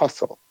and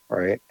hustle.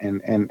 Right.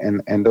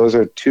 And those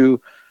are two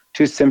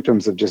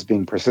symptoms of just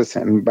being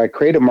persistent. And by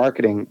creative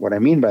marketing, what I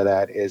mean by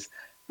that is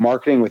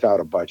marketing without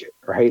a budget,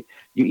 right?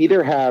 You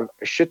either have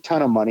a shit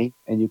ton of money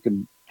and you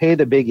can pay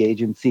the big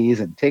agencies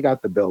and take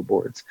out the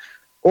billboards,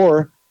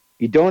 or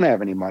you don't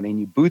have any money and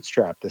you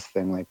bootstrap this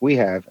thing like we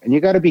have, and you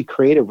got to be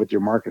creative with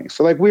your marketing.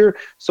 So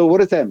so what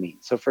does that mean?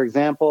 So for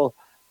example,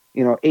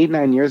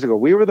 8-9 years ago,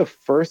 we were the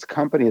first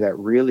company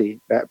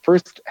that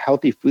first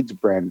healthy foods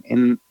brand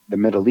in the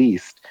Middle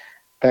East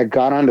that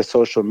got onto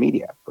social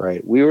media,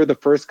 right? We were the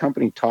first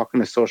company talking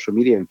to social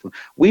media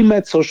we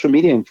met social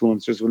media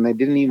influencers when they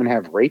didn't even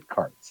have rate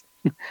cards.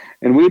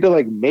 And we had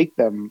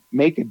to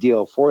make a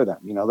deal for them,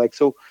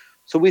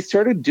 so we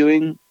started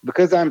doing,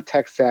 because I'm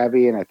tech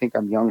savvy and I think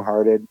I'm young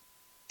hearted,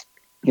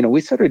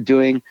 we started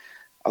doing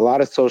a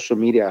lot of social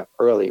media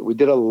early. We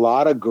did a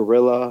lot of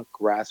guerrilla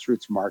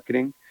grassroots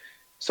marketing.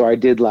 So I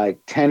did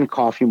 10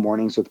 coffee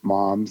mornings with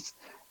moms,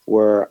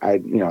 where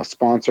I,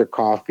 sponsor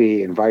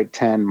coffee, invite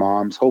 10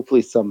 moms,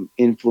 hopefully some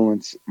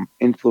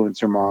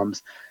influencer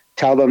moms,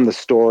 tell them the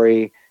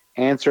story,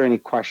 answer any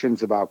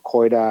questions about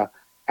Koita,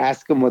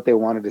 ask them what they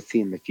wanted to see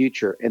in the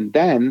future. And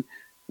then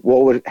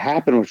what would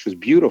happen, which was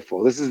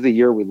beautiful, this is the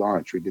year we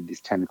launched, we did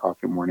these 10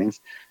 coffee mornings.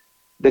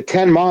 The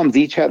 10 moms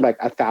each had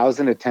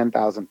 1,000 to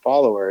 10,000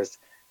 followers.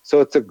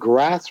 So it's a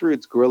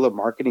grassroots guerrilla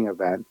marketing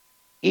event.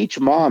 Each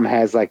mom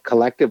has like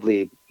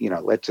collectively,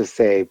 let's just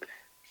say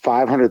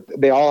 500,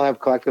 they all have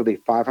collectively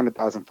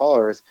 500,000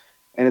 followers,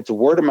 and it's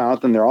word of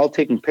mouth, and they're all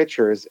taking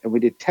pictures. And we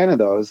did 10 of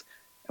those,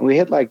 and we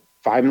hit like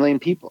 5 million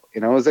people.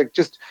 It was like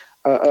just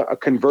a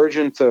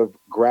convergence of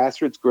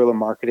grassroots guerrilla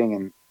marketing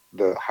and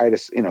the height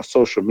of,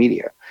 social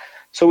media.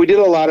 So we did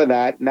a lot of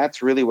that, and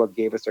that's really what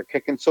gave us our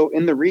kick. And so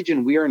in the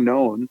region, we are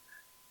known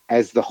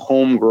as the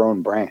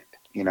homegrown brand,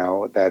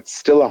 that's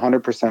still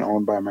 100%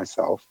 owned by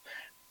myself.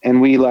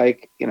 And we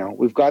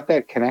we've got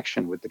that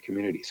connection with the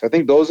community. So I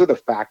think those are the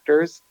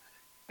factors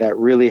that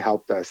really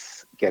helped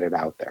us get it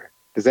out there.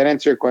 Does that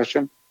answer your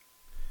question?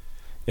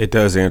 It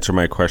does answer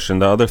my question.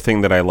 The other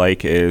thing that I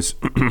like is,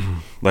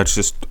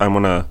 I'm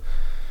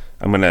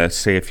gonna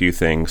say a few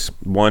things.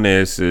 One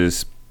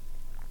is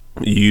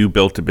you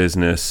built a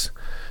business,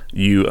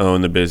 you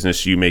own the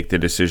business, you make the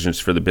decisions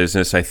for the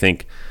business. I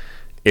think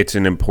it's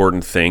an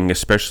important thing,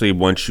 especially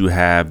once you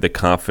have the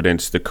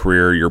confidence, the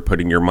career, you're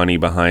putting your money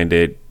behind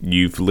it,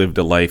 you've lived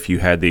a life, you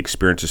had the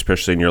experience,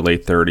 especially in your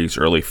late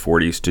 30s, early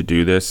 40s, to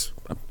do this,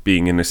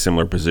 being in a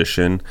similar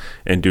position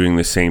and doing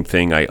the same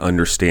thing. I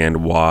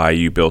understand why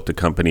you built a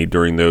company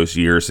during those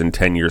years, and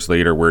 10 years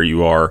later where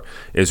you are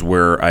is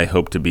where I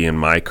hope to be in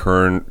my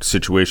current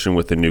situation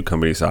with the new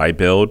companies I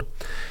build.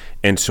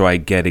 And so I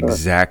get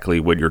exactly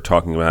what you're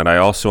talking about. I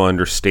also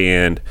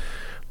understand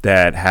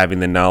that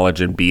having the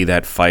knowledge and be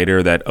that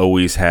fighter that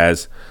always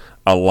has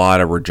a lot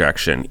of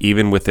rejection.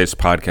 Even with this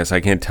podcast, I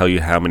can't tell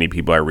you how many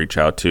people I reach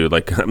out to.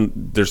 Like,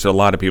 there's a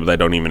lot of people that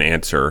don't even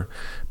answer,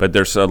 but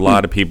there's a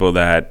lot of people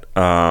that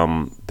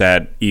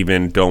that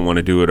even don't want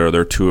to do it, or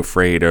they're too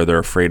afraid, or they're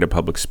afraid of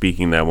public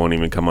speaking, that won't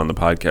even come on the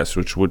podcast,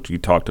 which what you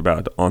talked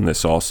about on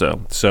this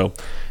also. So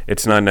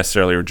it's not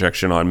necessarily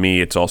rejection on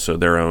me. It's also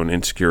their own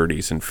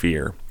insecurities and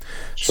fear.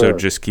 Sure. So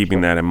just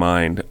keeping that in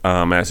mind,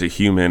 as a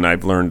human,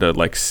 I've learned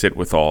to sit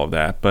with all of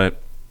that.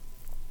 But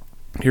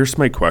here's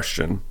my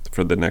question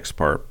for the next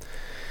part.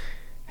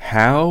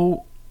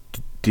 How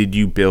did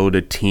you build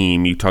a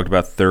team? You talked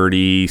about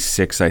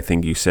 36, I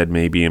think you said,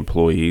 maybe,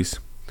 employees.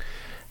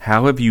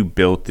 How have you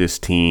built this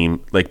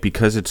team?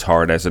 Because it's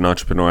hard as an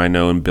entrepreneur, I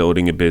know, in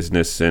building a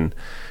business and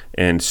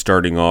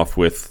starting off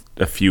with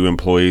a few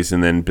employees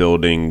and then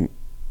building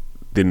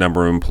the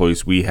number of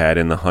employees we had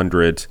in the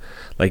hundreds.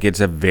 It's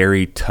a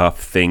very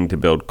tough thing to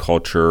build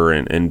culture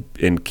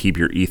and keep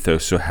your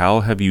ethos. So how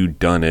have you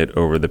done it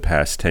over the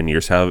past 10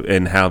 years? How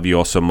have you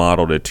also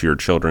modeled it to your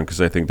children? Because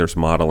I think there's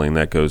modeling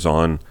that goes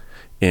on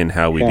in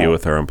how we deal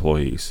with our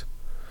employees.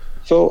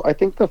 So I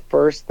think the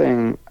first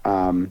thing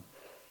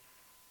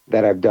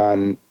that I've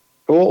done,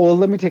 well,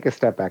 let me take a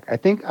step back. I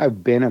think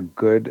I've been a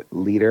good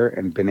leader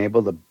and been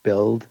able to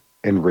build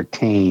and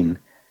retain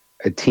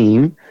a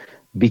team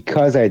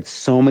because I had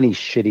so many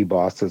shitty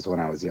bosses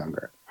when I was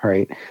younger.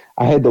 Right.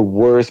 I had the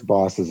worst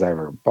bosses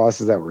ever.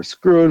 Bosses that were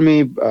screwing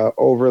me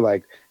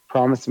over,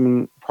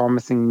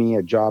 promising me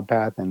a job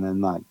path and then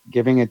not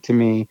giving it to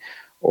me,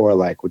 or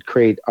would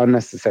create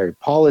unnecessary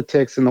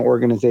politics in the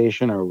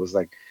organization, or was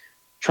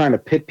trying to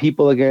pit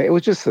people again. It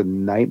was just a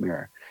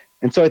nightmare.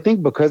 And so I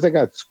think because I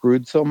got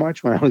screwed so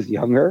much when I was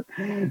younger,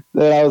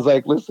 that I was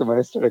like, listen, when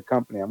I start a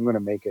company, I'm going to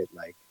make it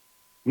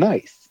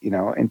nice,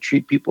 and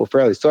treat people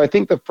fairly. So I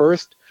think the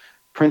first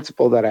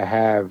principle that I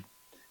have,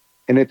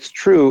 and it's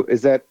true,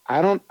 is that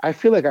I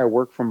feel like I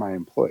work for my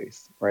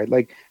employees, right?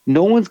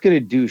 No one's going to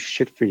do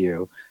shit for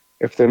you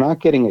if they're not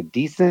getting a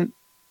decent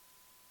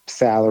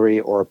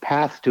salary or a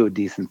path to a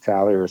decent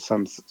salary or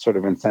some sort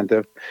of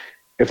incentive,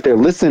 if they're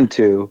listened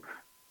to,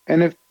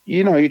 and if,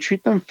 you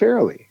treat them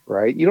fairly,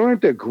 right? You don't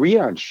have to agree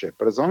on shit,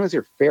 but as long as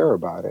you're fair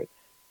about it,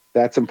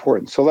 that's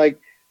important. So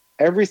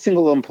every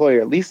single employee,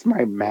 at least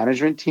my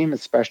management team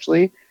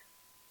especially,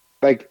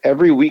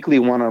 every weekly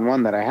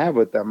one-on-one that I have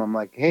with them, I'm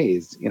like,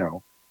 hey,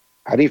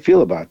 how do you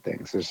feel about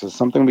things? Is there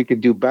something we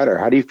could do better?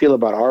 How do you feel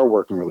about our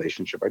working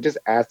relationship? I just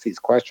ask these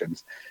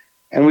questions.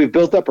 And we've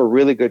built up a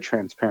really good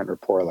transparent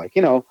rapport.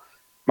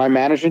 My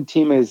management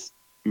team is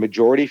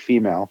majority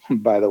female,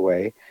 by the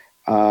way,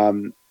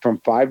 from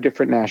 5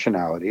 different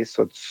nationalities.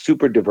 So it's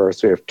super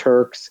diverse. We have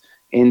Turks,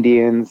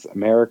 Indians,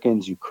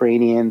 Americans,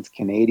 Ukrainians,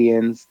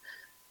 Canadians.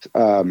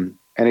 And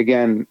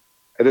again,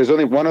 there's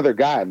only one other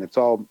guy, and it's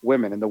all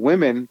women. And the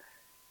women,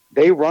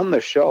 they run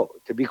the show,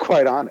 to be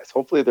quite honest.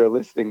 Hopefully they're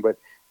listening, but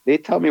they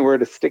tell me where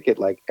to stick it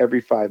every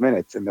 5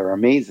 minutes, and they're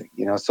amazing,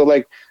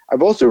 So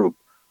I've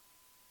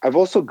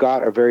also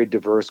got a very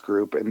diverse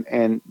group,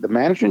 and the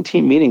management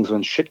team meetings,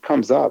 when shit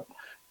comes up,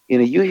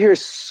 you hear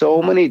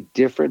so many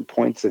different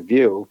points of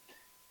view,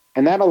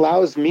 and that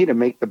allows me to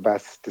make the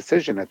best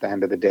decision at the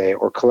end of the day,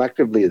 or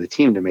collectively the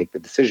team to make the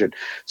decision.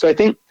 So I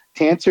think,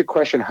 to answer your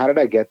question, how did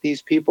I get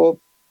these people?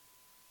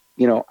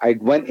 I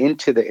went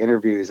into the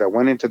interviews, I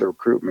went into the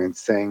recruitment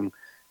saying,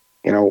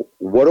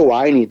 what do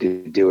I need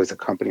to do as a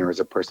company or as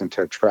a person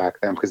to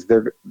attract them? Because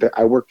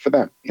I work for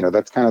them.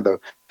 That's kind of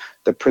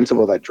the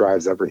principle that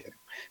drives everything.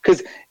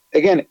 Because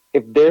again,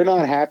 if they're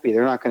not happy,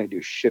 they're not going to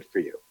do shit for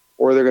you,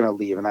 or they're going to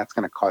leave, and that's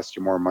going to cost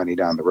you more money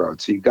down the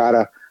road. So you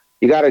gotta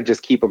you got to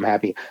just keep them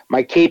happy.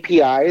 My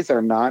KPIs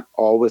are not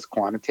always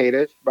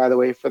quantitative, by the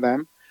way, for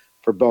them,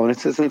 for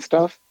bonuses and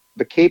stuff.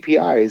 The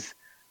KPIs,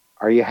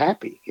 are you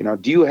happy?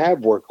 Do you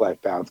have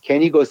work-life balance?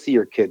 Can you go see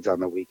your kids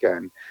on the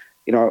weekend?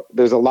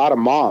 There's a lot of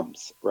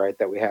moms, right,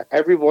 that we have.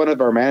 Every one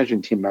of our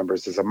management team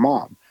members is a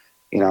mom.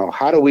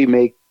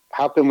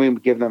 How can we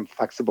give them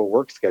flexible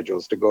work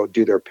schedules to go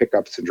do their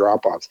pickups and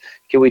drop-offs?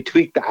 Can we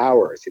tweak the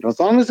hours? As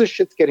long as the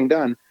shit's getting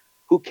done,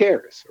 who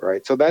cares,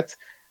 right? So that's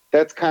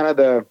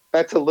a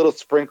little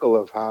sprinkle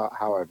of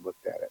how I've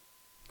looked at it.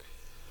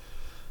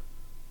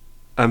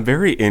 I'm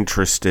very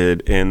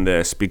interested in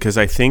this because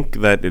I think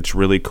that it's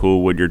really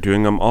cool what you're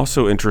doing. I'm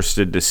also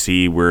interested to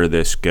see where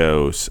this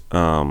goes.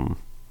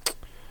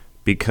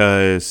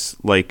 Because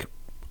let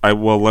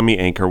me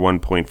anchor one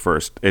point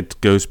first.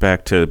 It goes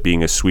back to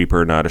being a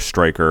sweeper, not a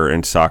striker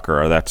in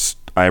soccer.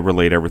 I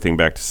relate everything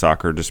back to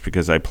soccer just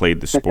because I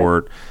played the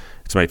sport.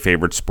 It's my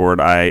favorite sport.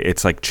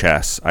 It's like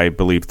chess. I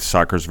believe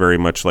soccer is very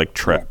much like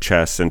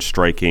chess and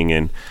striking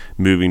and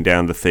moving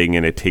down the thing,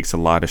 and it takes a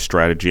lot of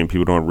strategy, and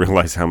people don't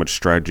realize how much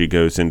strategy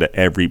goes into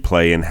every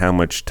play and how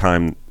much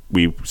time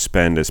we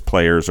spend as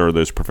players, or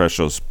those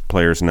professional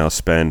players now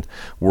spend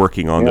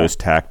working on those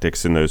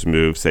tactics and those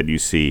moves that you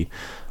see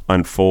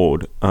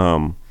unfold.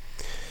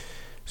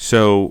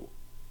 So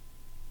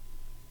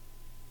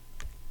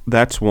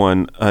that's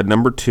one.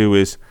 Number two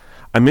is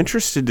I'm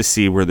interested to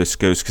see where this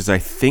goes because I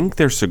think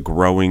there's a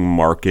growing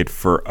market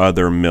for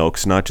other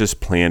milks, not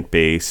just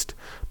plant-based,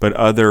 but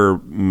other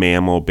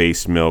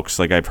mammal-based milks.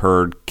 Like I've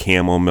heard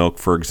camel milk,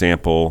 for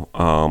example.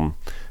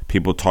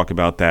 People talk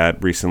about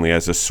that recently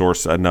as a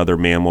source, another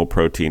mammal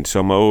protein,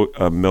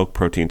 milk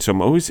protein. So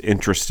I'm always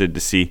interested to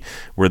see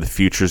where the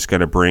future is going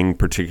to bring,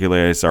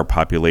 particularly as our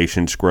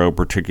populations grow,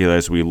 particularly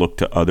as we look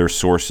to other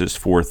sources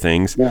for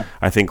things. Yeah.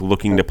 I think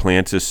looking to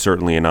plants is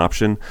certainly an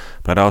option,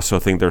 but I also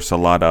think there's a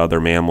lot of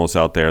other mammals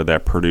out there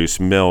that produce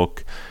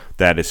milk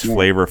that is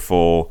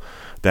flavorful,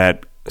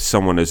 that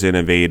someone is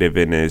innovative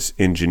and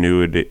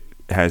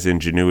has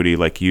ingenuity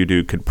like you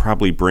do could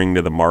probably bring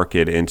to the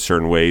market in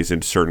certain ways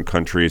in certain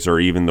countries or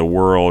even the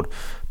world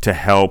to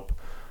help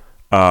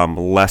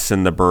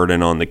lessen the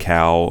burden on the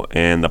cow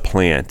and the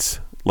plants.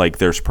 Like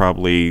there's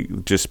probably,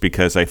 just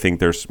because I think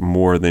there's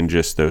more than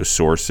just those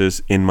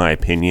sources, in my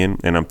opinion,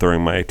 and I'm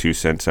throwing my 2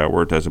 cents out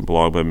where it doesn't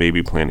belong, but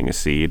maybe planting a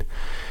seed.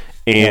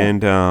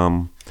 And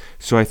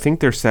so I think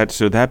there's that.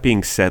 So that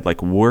being said,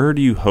 like, where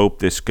do you hope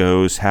this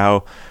goes?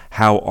 How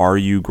are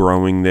you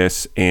growing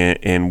this,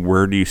 and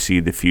where do you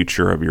see the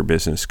future of your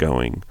business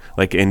going?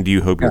 Like, and do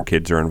you hope your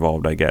kids are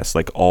involved? I guess,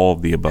 like, all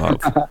of the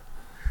above.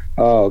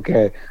 Oh,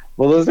 okay.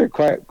 Well, those are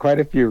quite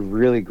a few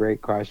really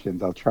great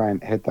questions. I'll try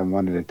and hit them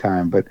one at a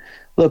time. But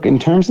look, in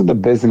terms of the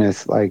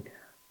business, like,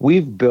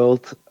 we've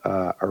built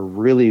a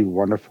really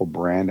wonderful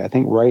brand. I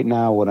think right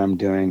now what I'm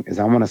doing is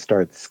I want to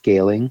start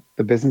scaling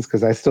the business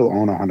because I still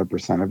own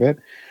 100% of it.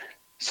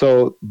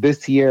 So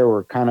this year,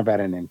 we're kind of at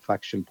an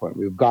inflection point.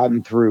 We've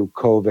gotten through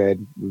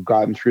COVID. We've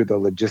gotten through the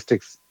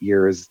logistics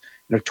years.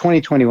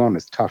 2021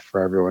 was tough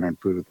for everyone in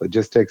food with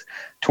logistics.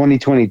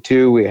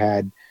 2022, we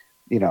had,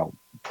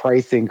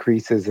 price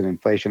increases and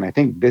inflation. I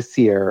think this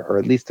year, or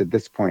at least at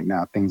this point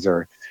now, things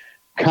are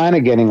kind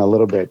of getting a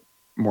little bit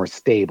more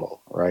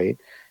stable, right?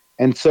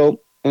 And so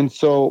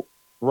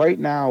right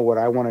now, what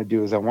I want to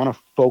do is I want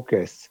to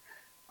focus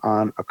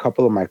on a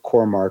couple of my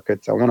core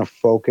markets. I want to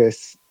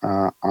focus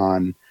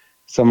on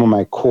some of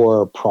my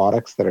core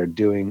products that are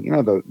doing,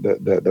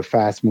 the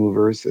fast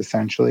movers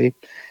essentially.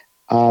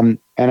 And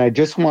I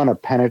just want to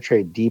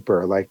penetrate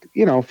deeper. Like,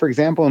 for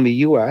example, in the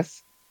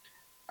US,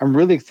 I'm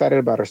really excited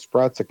about our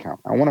Sprouts account.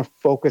 I want to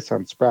focus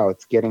on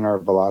Sprouts, getting our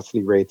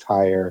velocity rates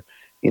higher,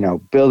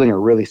 building a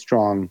really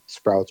strong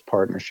Sprouts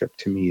partnership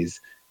to me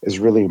is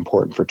really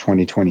important for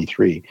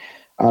 2023.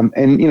 And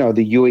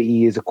the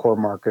UAE is a core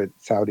market,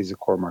 Saudi is a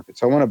core market.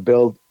 So I want to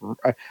build,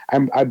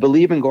 I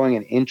believe in going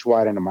an inch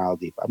wide and a mile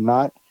deep. I'm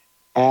not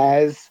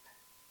as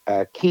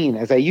keen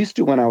as I used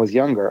to when I was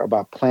younger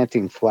about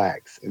planting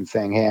flags and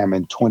saying, hey, I'm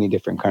in 20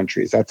 different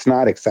countries. That's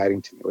not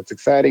exciting to me. What's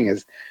exciting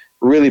is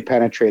really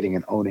penetrating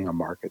and owning a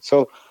market.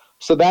 So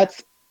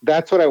that's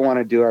what I want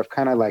to do. I've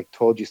kind of like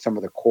told you some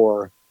of the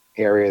core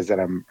areas that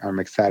I'm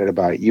excited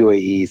about: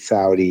 UAE,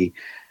 Saudi,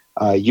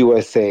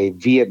 USA,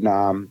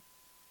 Vietnam,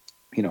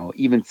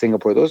 even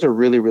Singapore. Those are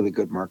really, really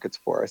good markets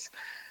for us.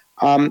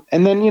 And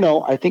then,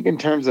 I think in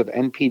terms of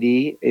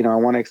NPD, I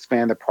want to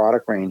expand the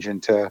product range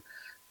into,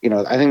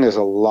 I think there's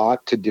a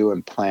lot to do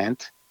in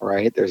plant,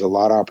 right? There's a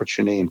lot of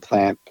opportunity in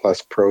plant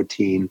plus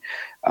protein.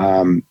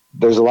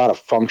 There's a lot of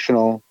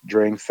functional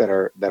drinks that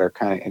are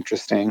kind of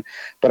interesting,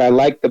 but I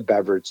like the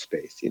beverage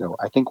space.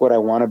 I think what I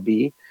want to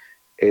be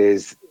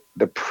is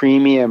the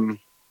premium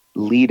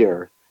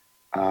leader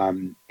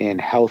in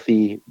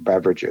healthy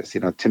beverages.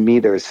 To me,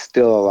 there's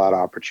still a lot of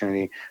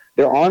opportunity.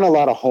 There aren't a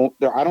lot of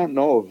I don't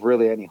know of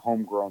really any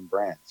homegrown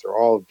brands. They're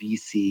all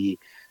VC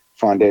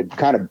funded,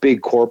 kind of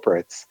big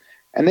corporates.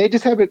 And they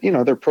just have it,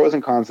 there are pros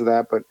and cons of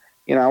that, but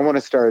I want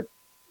to start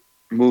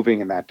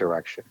moving in that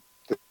direction.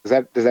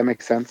 Does that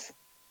make sense?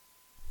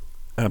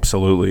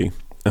 Absolutely.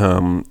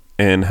 And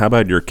And how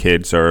about your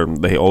kids? Are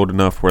they old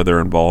enough where they're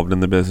involved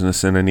in the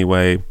business in any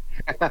way?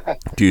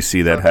 Do you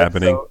see that So that's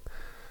happening? so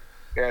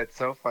yeah, it's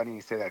so funny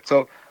you say that.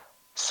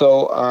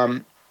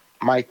 So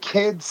my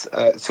kids,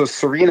 so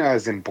Serena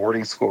is in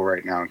boarding school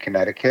right now in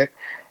Connecticut,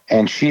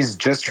 and she's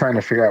just trying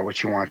to figure out what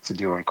she wants to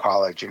do in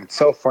college. And it's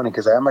so funny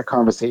because I have my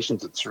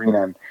conversations with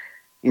Serena, and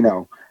you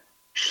know,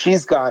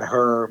 she's got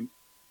her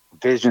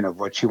vision of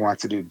what she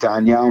wants to do.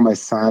 Danielle, my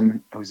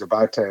son, who's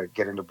about to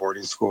get into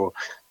boarding school,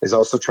 is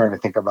also trying to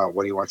think about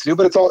what he wants to do.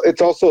 But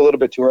it's also a little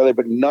bit too early.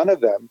 But none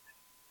of them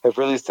have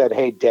really said,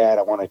 "Hey, Dad,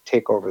 I want to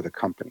take over the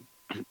company."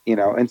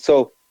 And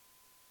so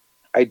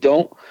I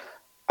don't.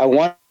 I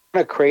want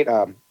to create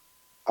a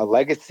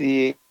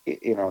legacy.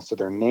 So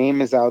their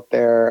name is out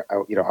there.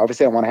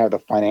 Obviously, I want to have the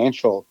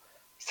financial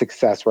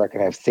success where I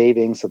can have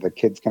savings so the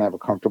kids can have a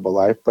comfortable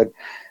life. But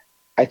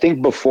I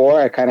think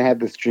before I kind of had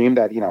this dream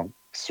that,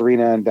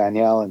 Serena and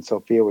Danielle and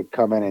Sophia would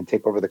come in and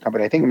take over the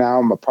company. I think now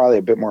I'm probably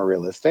a bit more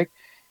realistic.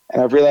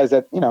 And I've realized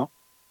that,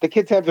 the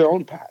kids have their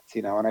own paths,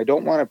 and I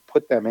don't want to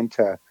put them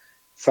into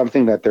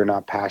something that they're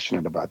not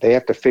passionate about. They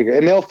have to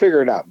and they'll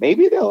figure it out.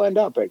 Maybe they'll end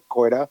up at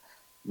Koita.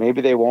 Maybe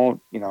they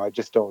won't, I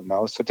just don't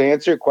know. So to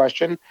answer your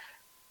question,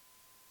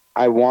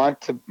 I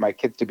want my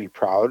kids to be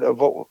proud of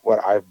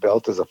what I've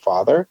built as a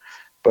father,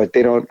 but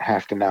they don't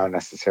have to now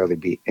necessarily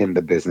be in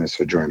the business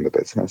or join the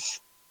business.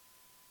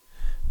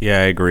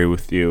 Yeah, I agree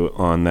with you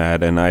on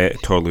that, and I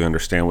totally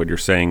understand what you're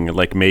saying.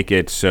 Like, make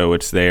it so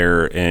it's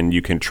there and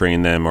you can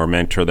train them or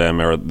mentor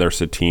them, or there's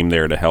a team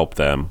there to help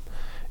them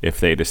if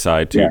they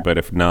decide to. Yeah. But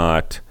if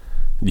not,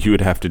 you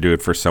would have to do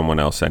it for someone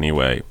else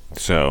anyway.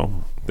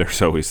 So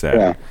there's always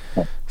that.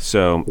 Yeah.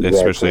 So Exactly.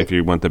 especially if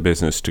you want the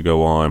business to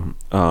go on.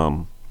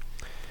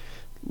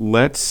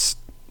 Let's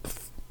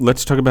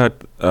talk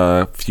about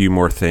a few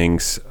more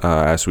things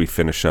as we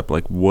finish up.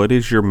 Like, what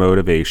is your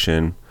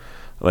motivation?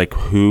 Like,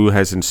 who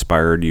has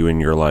inspired you in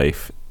your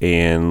life,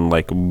 and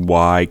like,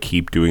 why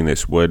keep doing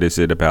this? What is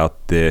it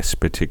about this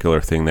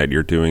particular thing that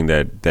you're doing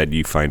that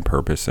you find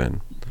purpose in?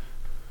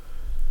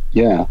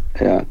 Yeah.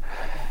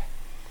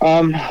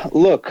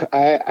 Look,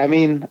 I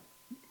mean,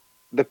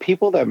 the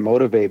people that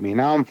motivate me,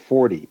 now I'm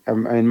 40,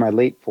 I'm in my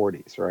late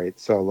 40s, right?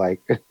 So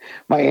like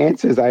my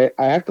answers, I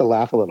have to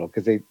laugh a little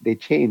because they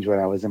changed when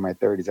I was in my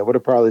 30s. I would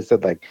have probably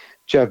said like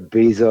Jeff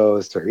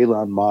Bezos or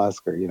Elon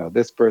Musk or,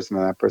 this person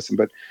or that person.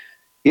 But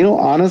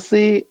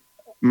honestly,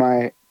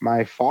 my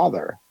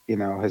father,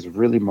 has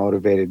really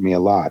motivated me a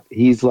lot.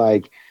 He's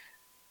like,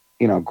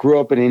 grew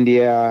up in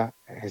India.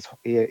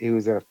 He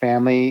was in a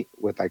family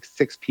with like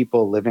 6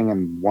 people living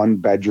in one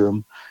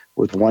bedroom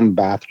with one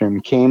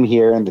bathroom. Came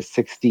here in the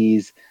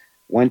 60s,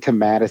 went to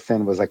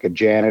Madison, was like a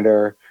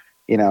janitor,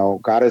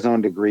 got his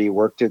own degree,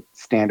 worked at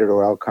Standard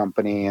Oil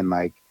Company, and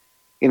like,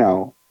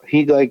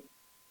 he like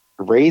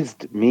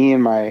raised me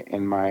and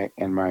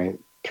my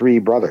 3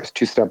 brothers,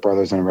 2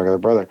 stepbrothers and a regular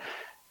brother.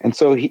 And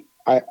so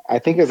I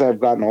think as I've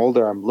gotten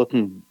older, I'm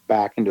looking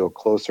back into a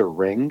closer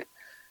ring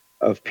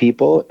of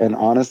people. And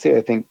honestly,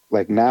 I think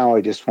like now I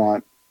just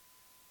want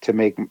to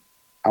make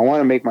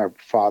my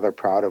father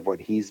proud of what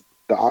he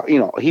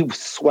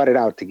sweated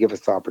out to give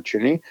us the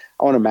opportunity.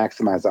 I want to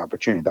maximize the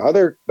opportunity.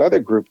 The other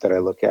group that I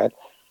look at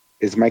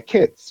is my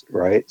kids,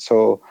 right?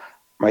 So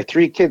my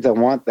 3 kids, I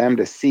want them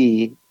to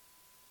see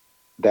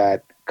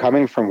that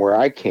coming from where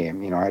I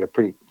came, I had a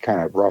pretty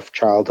kind of rough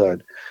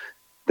childhood,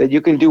 that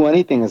you can do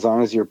anything as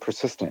long as you're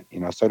persistent,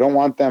 so I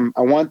want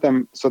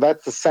them. So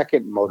that's the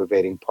second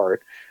motivating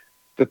part.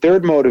 The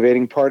third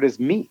motivating part is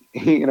me.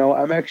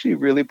 I'm actually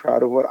really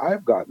proud of what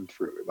I've gotten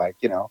through. Like,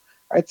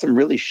 I had some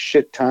really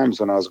shit times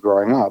when I was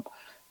growing up.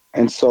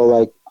 And so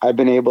like, I've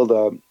been able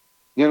to,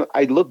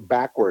 I look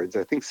backwards.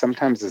 I think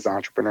sometimes as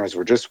entrepreneurs,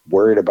 we're just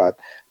worried about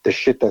the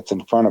shit that's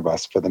in front of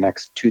us for the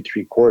next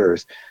 2-3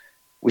 quarters.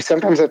 We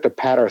sometimes have to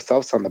pat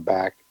ourselves on the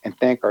back and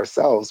thank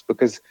ourselves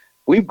because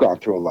we've gone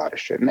through a lot of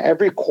shit. And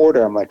every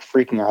quarter I'm like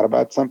freaking out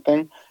about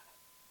something,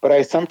 but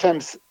I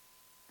sometimes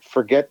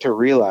forget to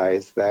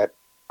realize that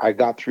I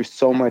got through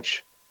so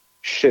much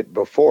shit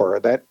before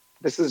that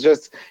this is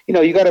just,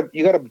 you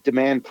gotta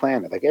demand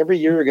plan it. Like every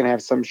year you're gonna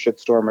have some shit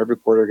storm, every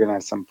quarter you're gonna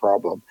have some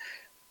problem.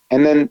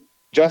 And then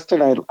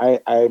Justin,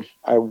 I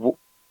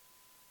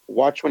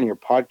watched one of your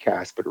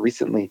podcasts, but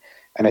recently,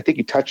 and I think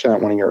you touched on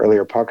it one of your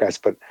earlier podcasts,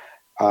 but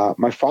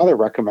my father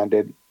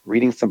recommended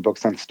reading some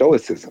books on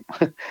Stoicism,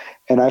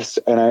 and I've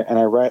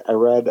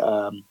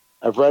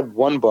read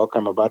one book.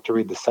 I'm about to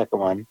read the second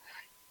one,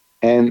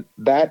 and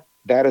that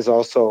has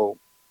also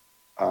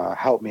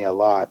helped me a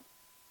lot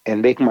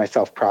in making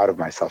myself proud of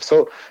myself.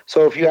 So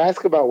if you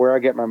ask about where I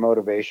get my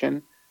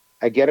motivation,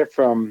 I get it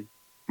from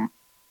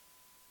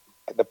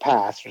the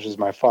past, which is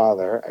my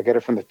father. I get it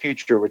from the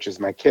future, which is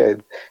my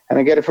kid, and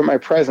I get it from my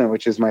present,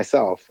 which is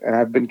myself. And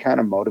I've been kind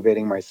of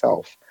motivating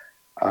myself,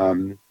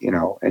 and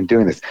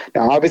doing this.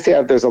 Now, obviously,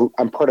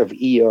 I'm part of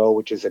EO,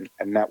 which is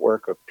a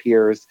network of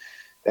peers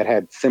that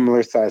had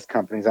similar sized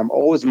companies. I'm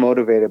always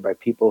motivated by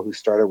people who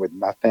started with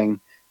nothing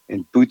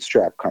in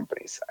bootstrap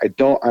companies.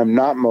 I'm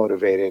not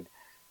motivated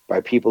by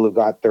people who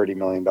got $30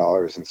 million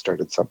and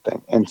started something.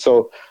 And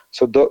so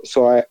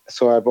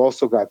I've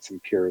also got some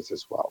peers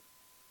as well.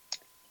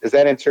 Does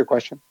that answer your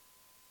question?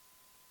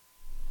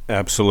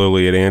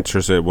 Absolutely. It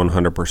answers it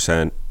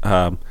 100%.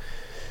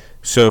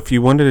 So if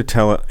you wanted to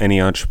tell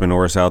any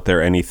entrepreneurs out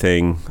there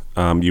anything,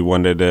 you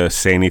wanted to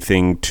say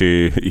anything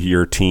to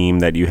your team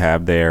that you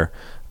have there,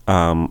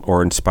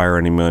 or inspire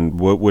anyone,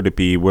 what would it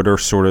be? What are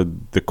sort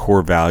of the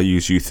core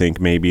values you think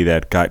maybe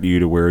that got you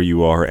to where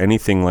you are?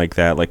 Anything like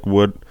that? Like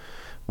what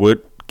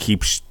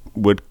keeps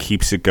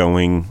it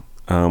going?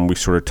 We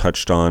sort of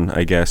touched on,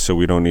 I guess, so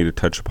we don't need to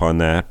touch upon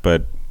that.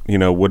 But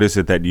what is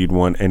it that you'd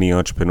want any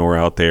entrepreneur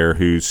out there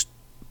who's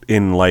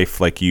in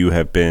life like you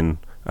have been?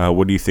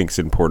 What do you think is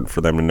important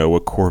for them to know?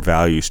 What core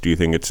values do you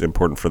think it's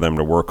important for them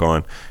to work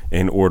on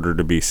in order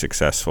to be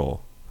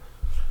successful?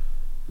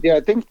 Yeah, I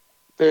think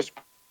there's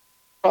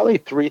probably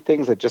three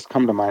things that just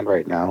come to mind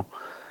right now.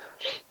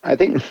 I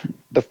think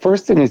the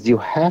first thing is you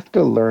have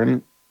to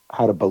learn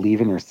how to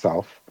believe in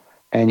yourself,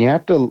 and you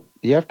have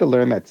to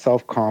learn that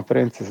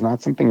self-confidence is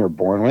not something you're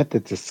born with.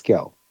 It's a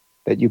skill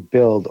that you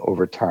build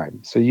over time.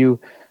 So you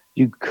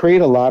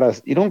create a lot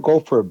of, you don't go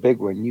for a big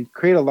win. You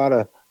create a lot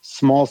of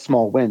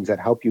small wins that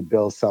help you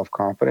build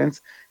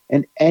self-confidence.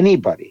 And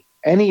anybody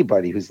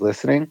who's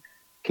listening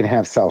can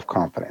have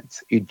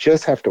self-confidence. You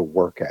just have to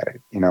work at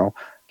it.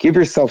 Give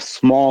yourself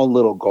small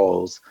little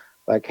goals,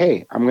 like,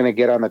 hey, I'm going to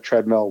get on the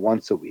treadmill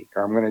once a week,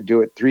 or I'm going to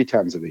do it 3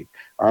 times a week,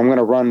 or I'm going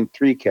to run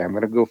 3K, I'm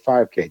going to go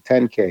 5K,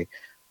 10K,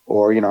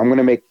 or I'm going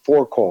to make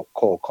 4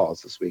 cold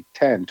calls this week,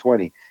 10,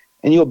 20,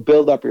 and you'll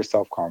build up your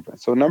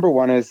self-confidence. So number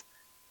one is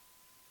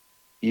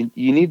you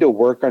need to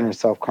work on your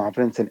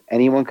self-confidence, and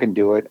anyone can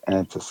do it, and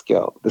it's a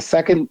skill. The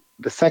second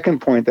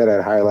point that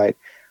I'd highlight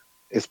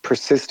is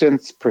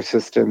persistence.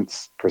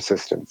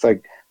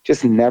 Like,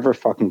 just never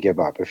fucking give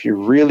up. If you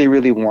really,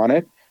 really want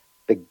it,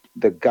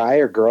 the guy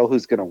or girl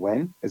who's going to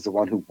win is the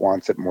one who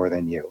wants it more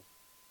than you.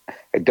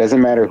 It doesn't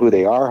matter who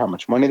they are, how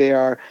much money they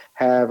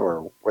have,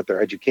 or what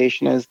their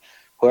education is.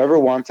 Whoever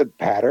wants it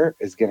better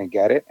is going to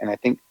get it. And I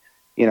think,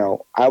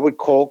 I would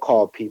cold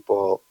call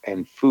people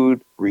and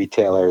food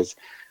retailers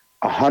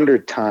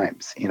 100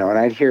 times, and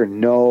I'd hear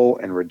no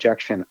and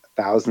rejection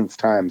thousands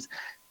times.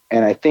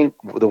 And I think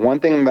the one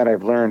thing that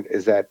I've learned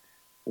is that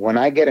when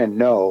I get a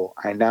no,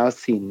 I now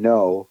see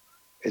no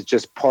is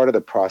just part of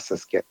the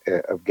process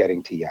of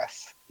getting to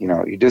yes.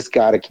 You just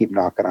got to keep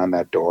knocking on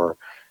that door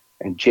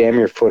and jam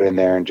your foot in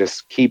there and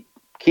just keep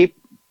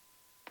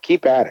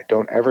at it.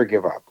 Don't ever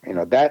give up.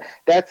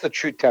 That's the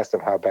true test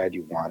of how bad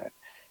you want it.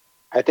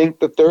 I think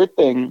the third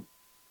thing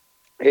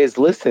is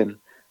listen,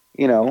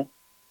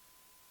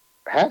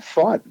 have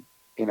fun.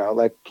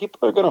 Like,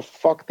 people are going to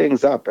fuck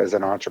things up as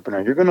an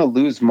entrepreneur. You're going to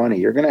lose money.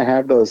 You're going to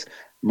have those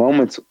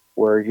moments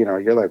where,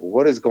 you're like,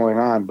 what is going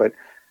on? But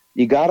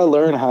you got to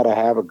learn how to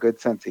have a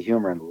good sense of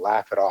humor and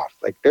laugh it off.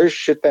 Like, there's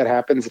shit that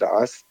happens to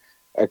us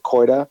at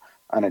Koita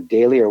on a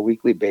daily or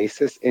weekly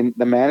basis. And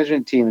the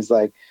management team is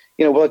like,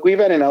 like, we've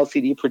had an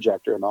LCD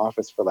projector in the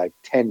office for like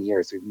 10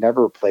 years. We've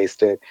never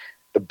replaced it.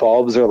 The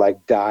bulbs are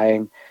like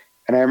dying.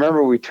 And I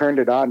remember we turned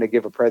it on to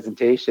give a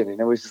presentation, and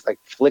it was just like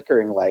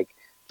flickering, like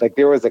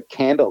there was a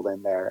candle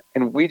in there,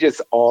 and we just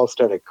all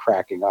started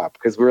cracking up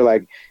because we were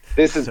like,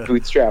 this is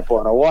bootstrap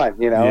 101,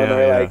 Yeah,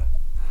 and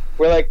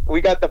we're like, we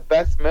got the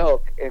best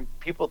milk, and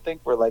people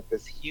think we're like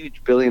this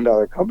huge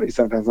billion-dollar company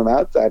sometimes on the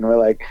outside, and we're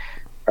like,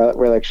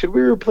 should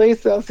we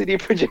replace the LCD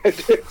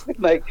projectors?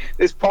 Like,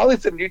 there's probably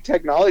some new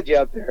technology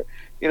out there.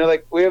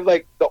 Like, we have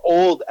like the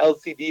old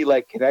LCD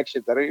like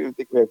connections. I don't even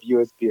think we have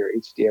USB or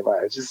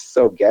HDMI. It's just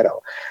so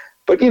ghetto.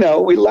 But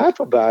we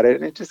laugh about it,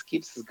 and it just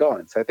keeps us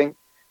going. So I think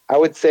I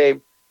would say,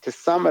 to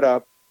sum it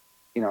up,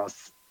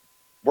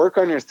 work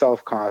on your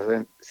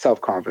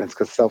self-confidence,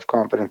 because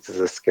self-confidence is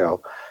a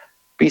skill.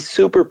 Be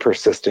super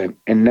persistent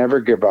and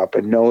never give up,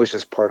 and know it's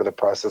just part of the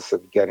process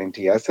of getting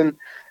to yes. And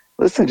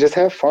listen, just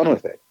have fun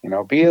with it.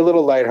 Be a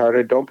little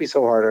lighthearted. Don't be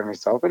so hard on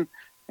yourself, and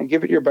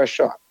give it your best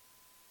shot.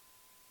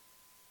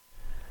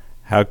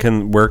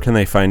 Where can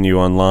they find you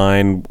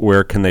online?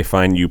 Where can they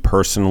find you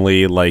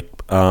personally?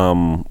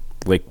 And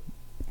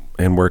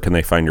where can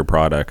they find your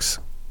products?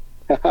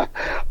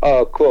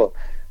 Oh, cool.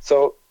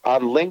 So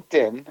on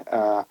LinkedIn,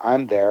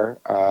 I'm there,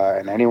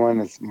 and anyone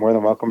is more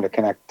than welcome to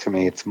connect to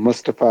me. It's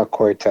Mustafa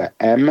Koita,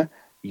 Mustafa.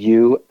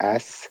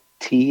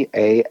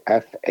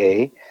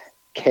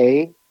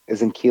 K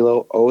is in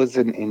kilo, O is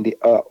in India,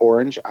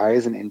 orange, I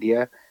is in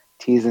India,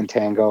 T is in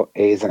tango,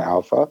 A is in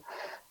alpha.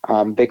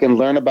 They can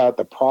learn about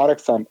the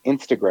products on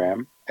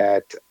Instagram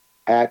at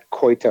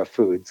Koita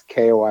Foods,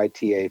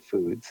 Koita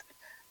Foods,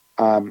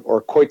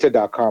 or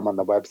koita.com on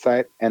the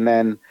website. And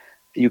then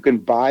you can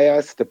buy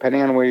us,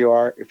 depending on where you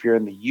are. If you're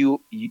in the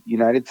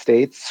United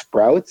States,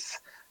 Sprouts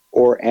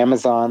or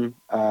Amazon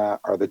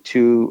are the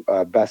two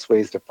best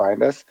ways to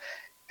find us.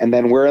 And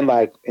then we're in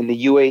the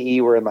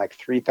UAE, we're in like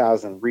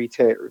 3,000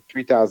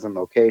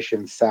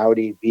 locations,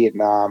 Saudi,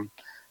 Vietnam,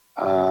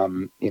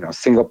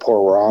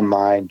 Singapore, we're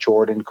online,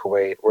 Jordan,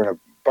 Kuwait, we're in a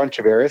bunch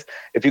of areas.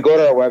 If you go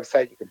to our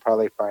website, you can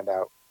probably find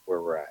out where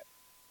we're at.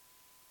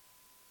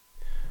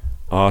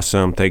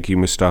 Awesome. Thank you,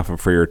 Mustafa,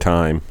 for your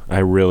time. I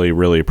really,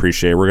 really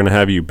appreciate it. We're going to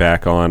have you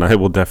back on. I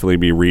will definitely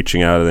be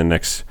reaching out in the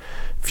next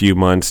few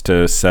months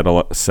to set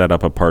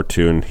up a part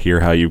 2 and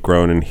hear how you've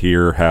grown and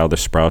hear how the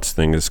Sprouts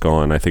thing has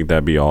gone. I think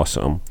that'd be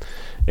awesome.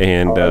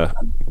 And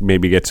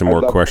maybe get some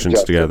more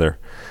questions together.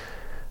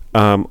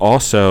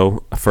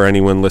 Also, for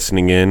anyone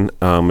listening in,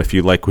 if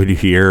you like what you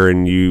hear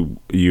and you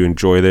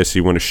enjoy this,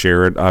 you want to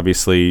share it,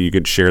 obviously you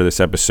could share this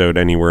episode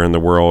anywhere in the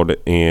world,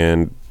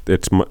 and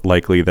it's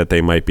likely that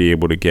they might be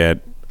able to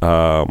get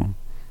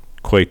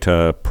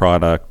Koita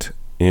product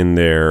in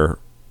their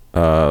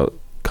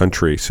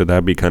country. So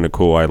that'd be kind of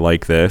cool. I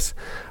like this.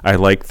 I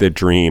like the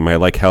dream. I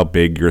like how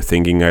big you're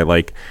thinking. I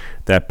like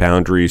that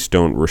boundaries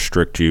don't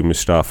restrict you,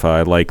 Mustafa.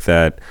 I like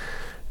that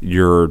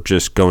you're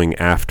just going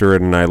after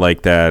it, and I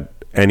like that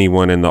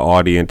anyone in the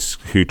audience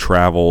who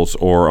travels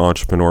or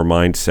entrepreneur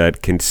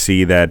mindset can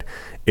see that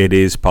it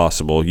is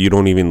possible. You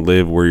don't even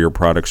live where your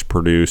product's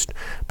produced,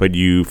 but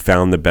you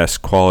found the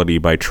best quality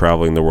by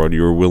traveling the world.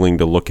 You were willing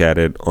to look at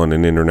it on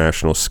an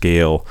international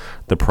scale,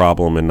 the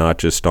problem, and not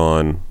just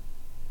on,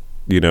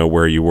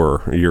 where you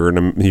were. You're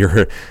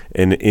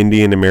an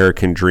Indian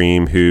American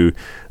dream who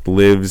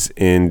lives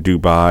in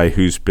Dubai,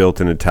 who's built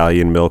an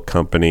Italian milk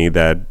company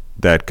that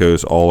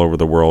goes all over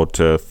the world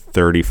to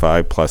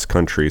 35 plus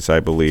countries, I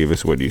believe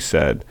is what you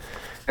said.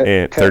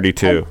 And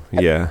 32,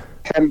 yeah.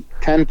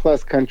 10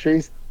 plus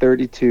countries,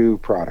 32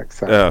 products.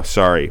 Sorry. Oh,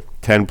 sorry.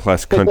 10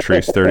 plus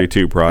countries,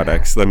 32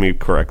 products. Let me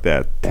correct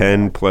that.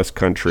 10 plus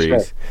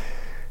countries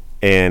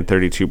and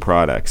 32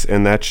 products.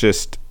 And that's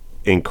just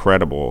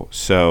incredible.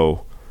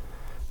 So,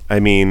 I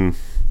mean,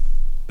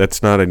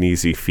 that's not an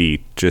easy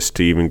feat just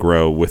to even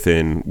grow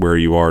within where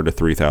you are to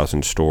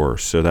 3,000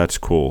 stores. So that's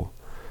cool.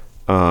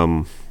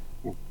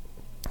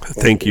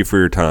 Thank you for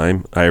your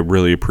time. I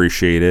really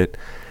appreciate it.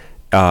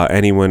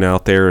 Anyone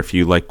out there, if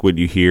you like what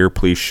you hear,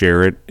 please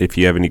share it. If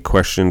you have any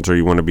questions or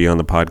you want to be on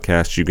the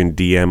podcast, you can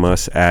DM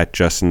us at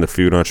Justin the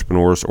Food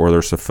Entrepreneurs, or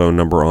there's a phone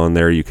number on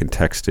there. You can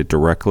text it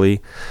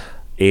directly.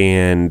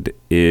 And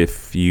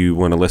if you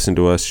want to listen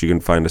to us, you can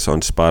find us on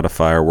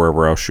Spotify or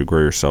wherever else you grow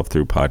yourself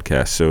through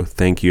podcasts. So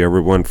thank you,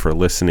 everyone, for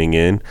listening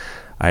in.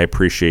 I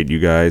appreciate you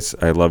guys.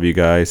 I love you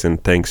guys.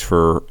 And thanks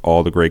for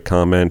all the great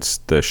comments,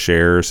 the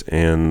shares,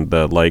 and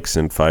the likes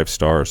and 5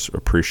 stars.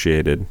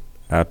 Appreciated.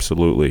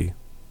 Absolutely.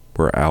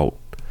 We're out.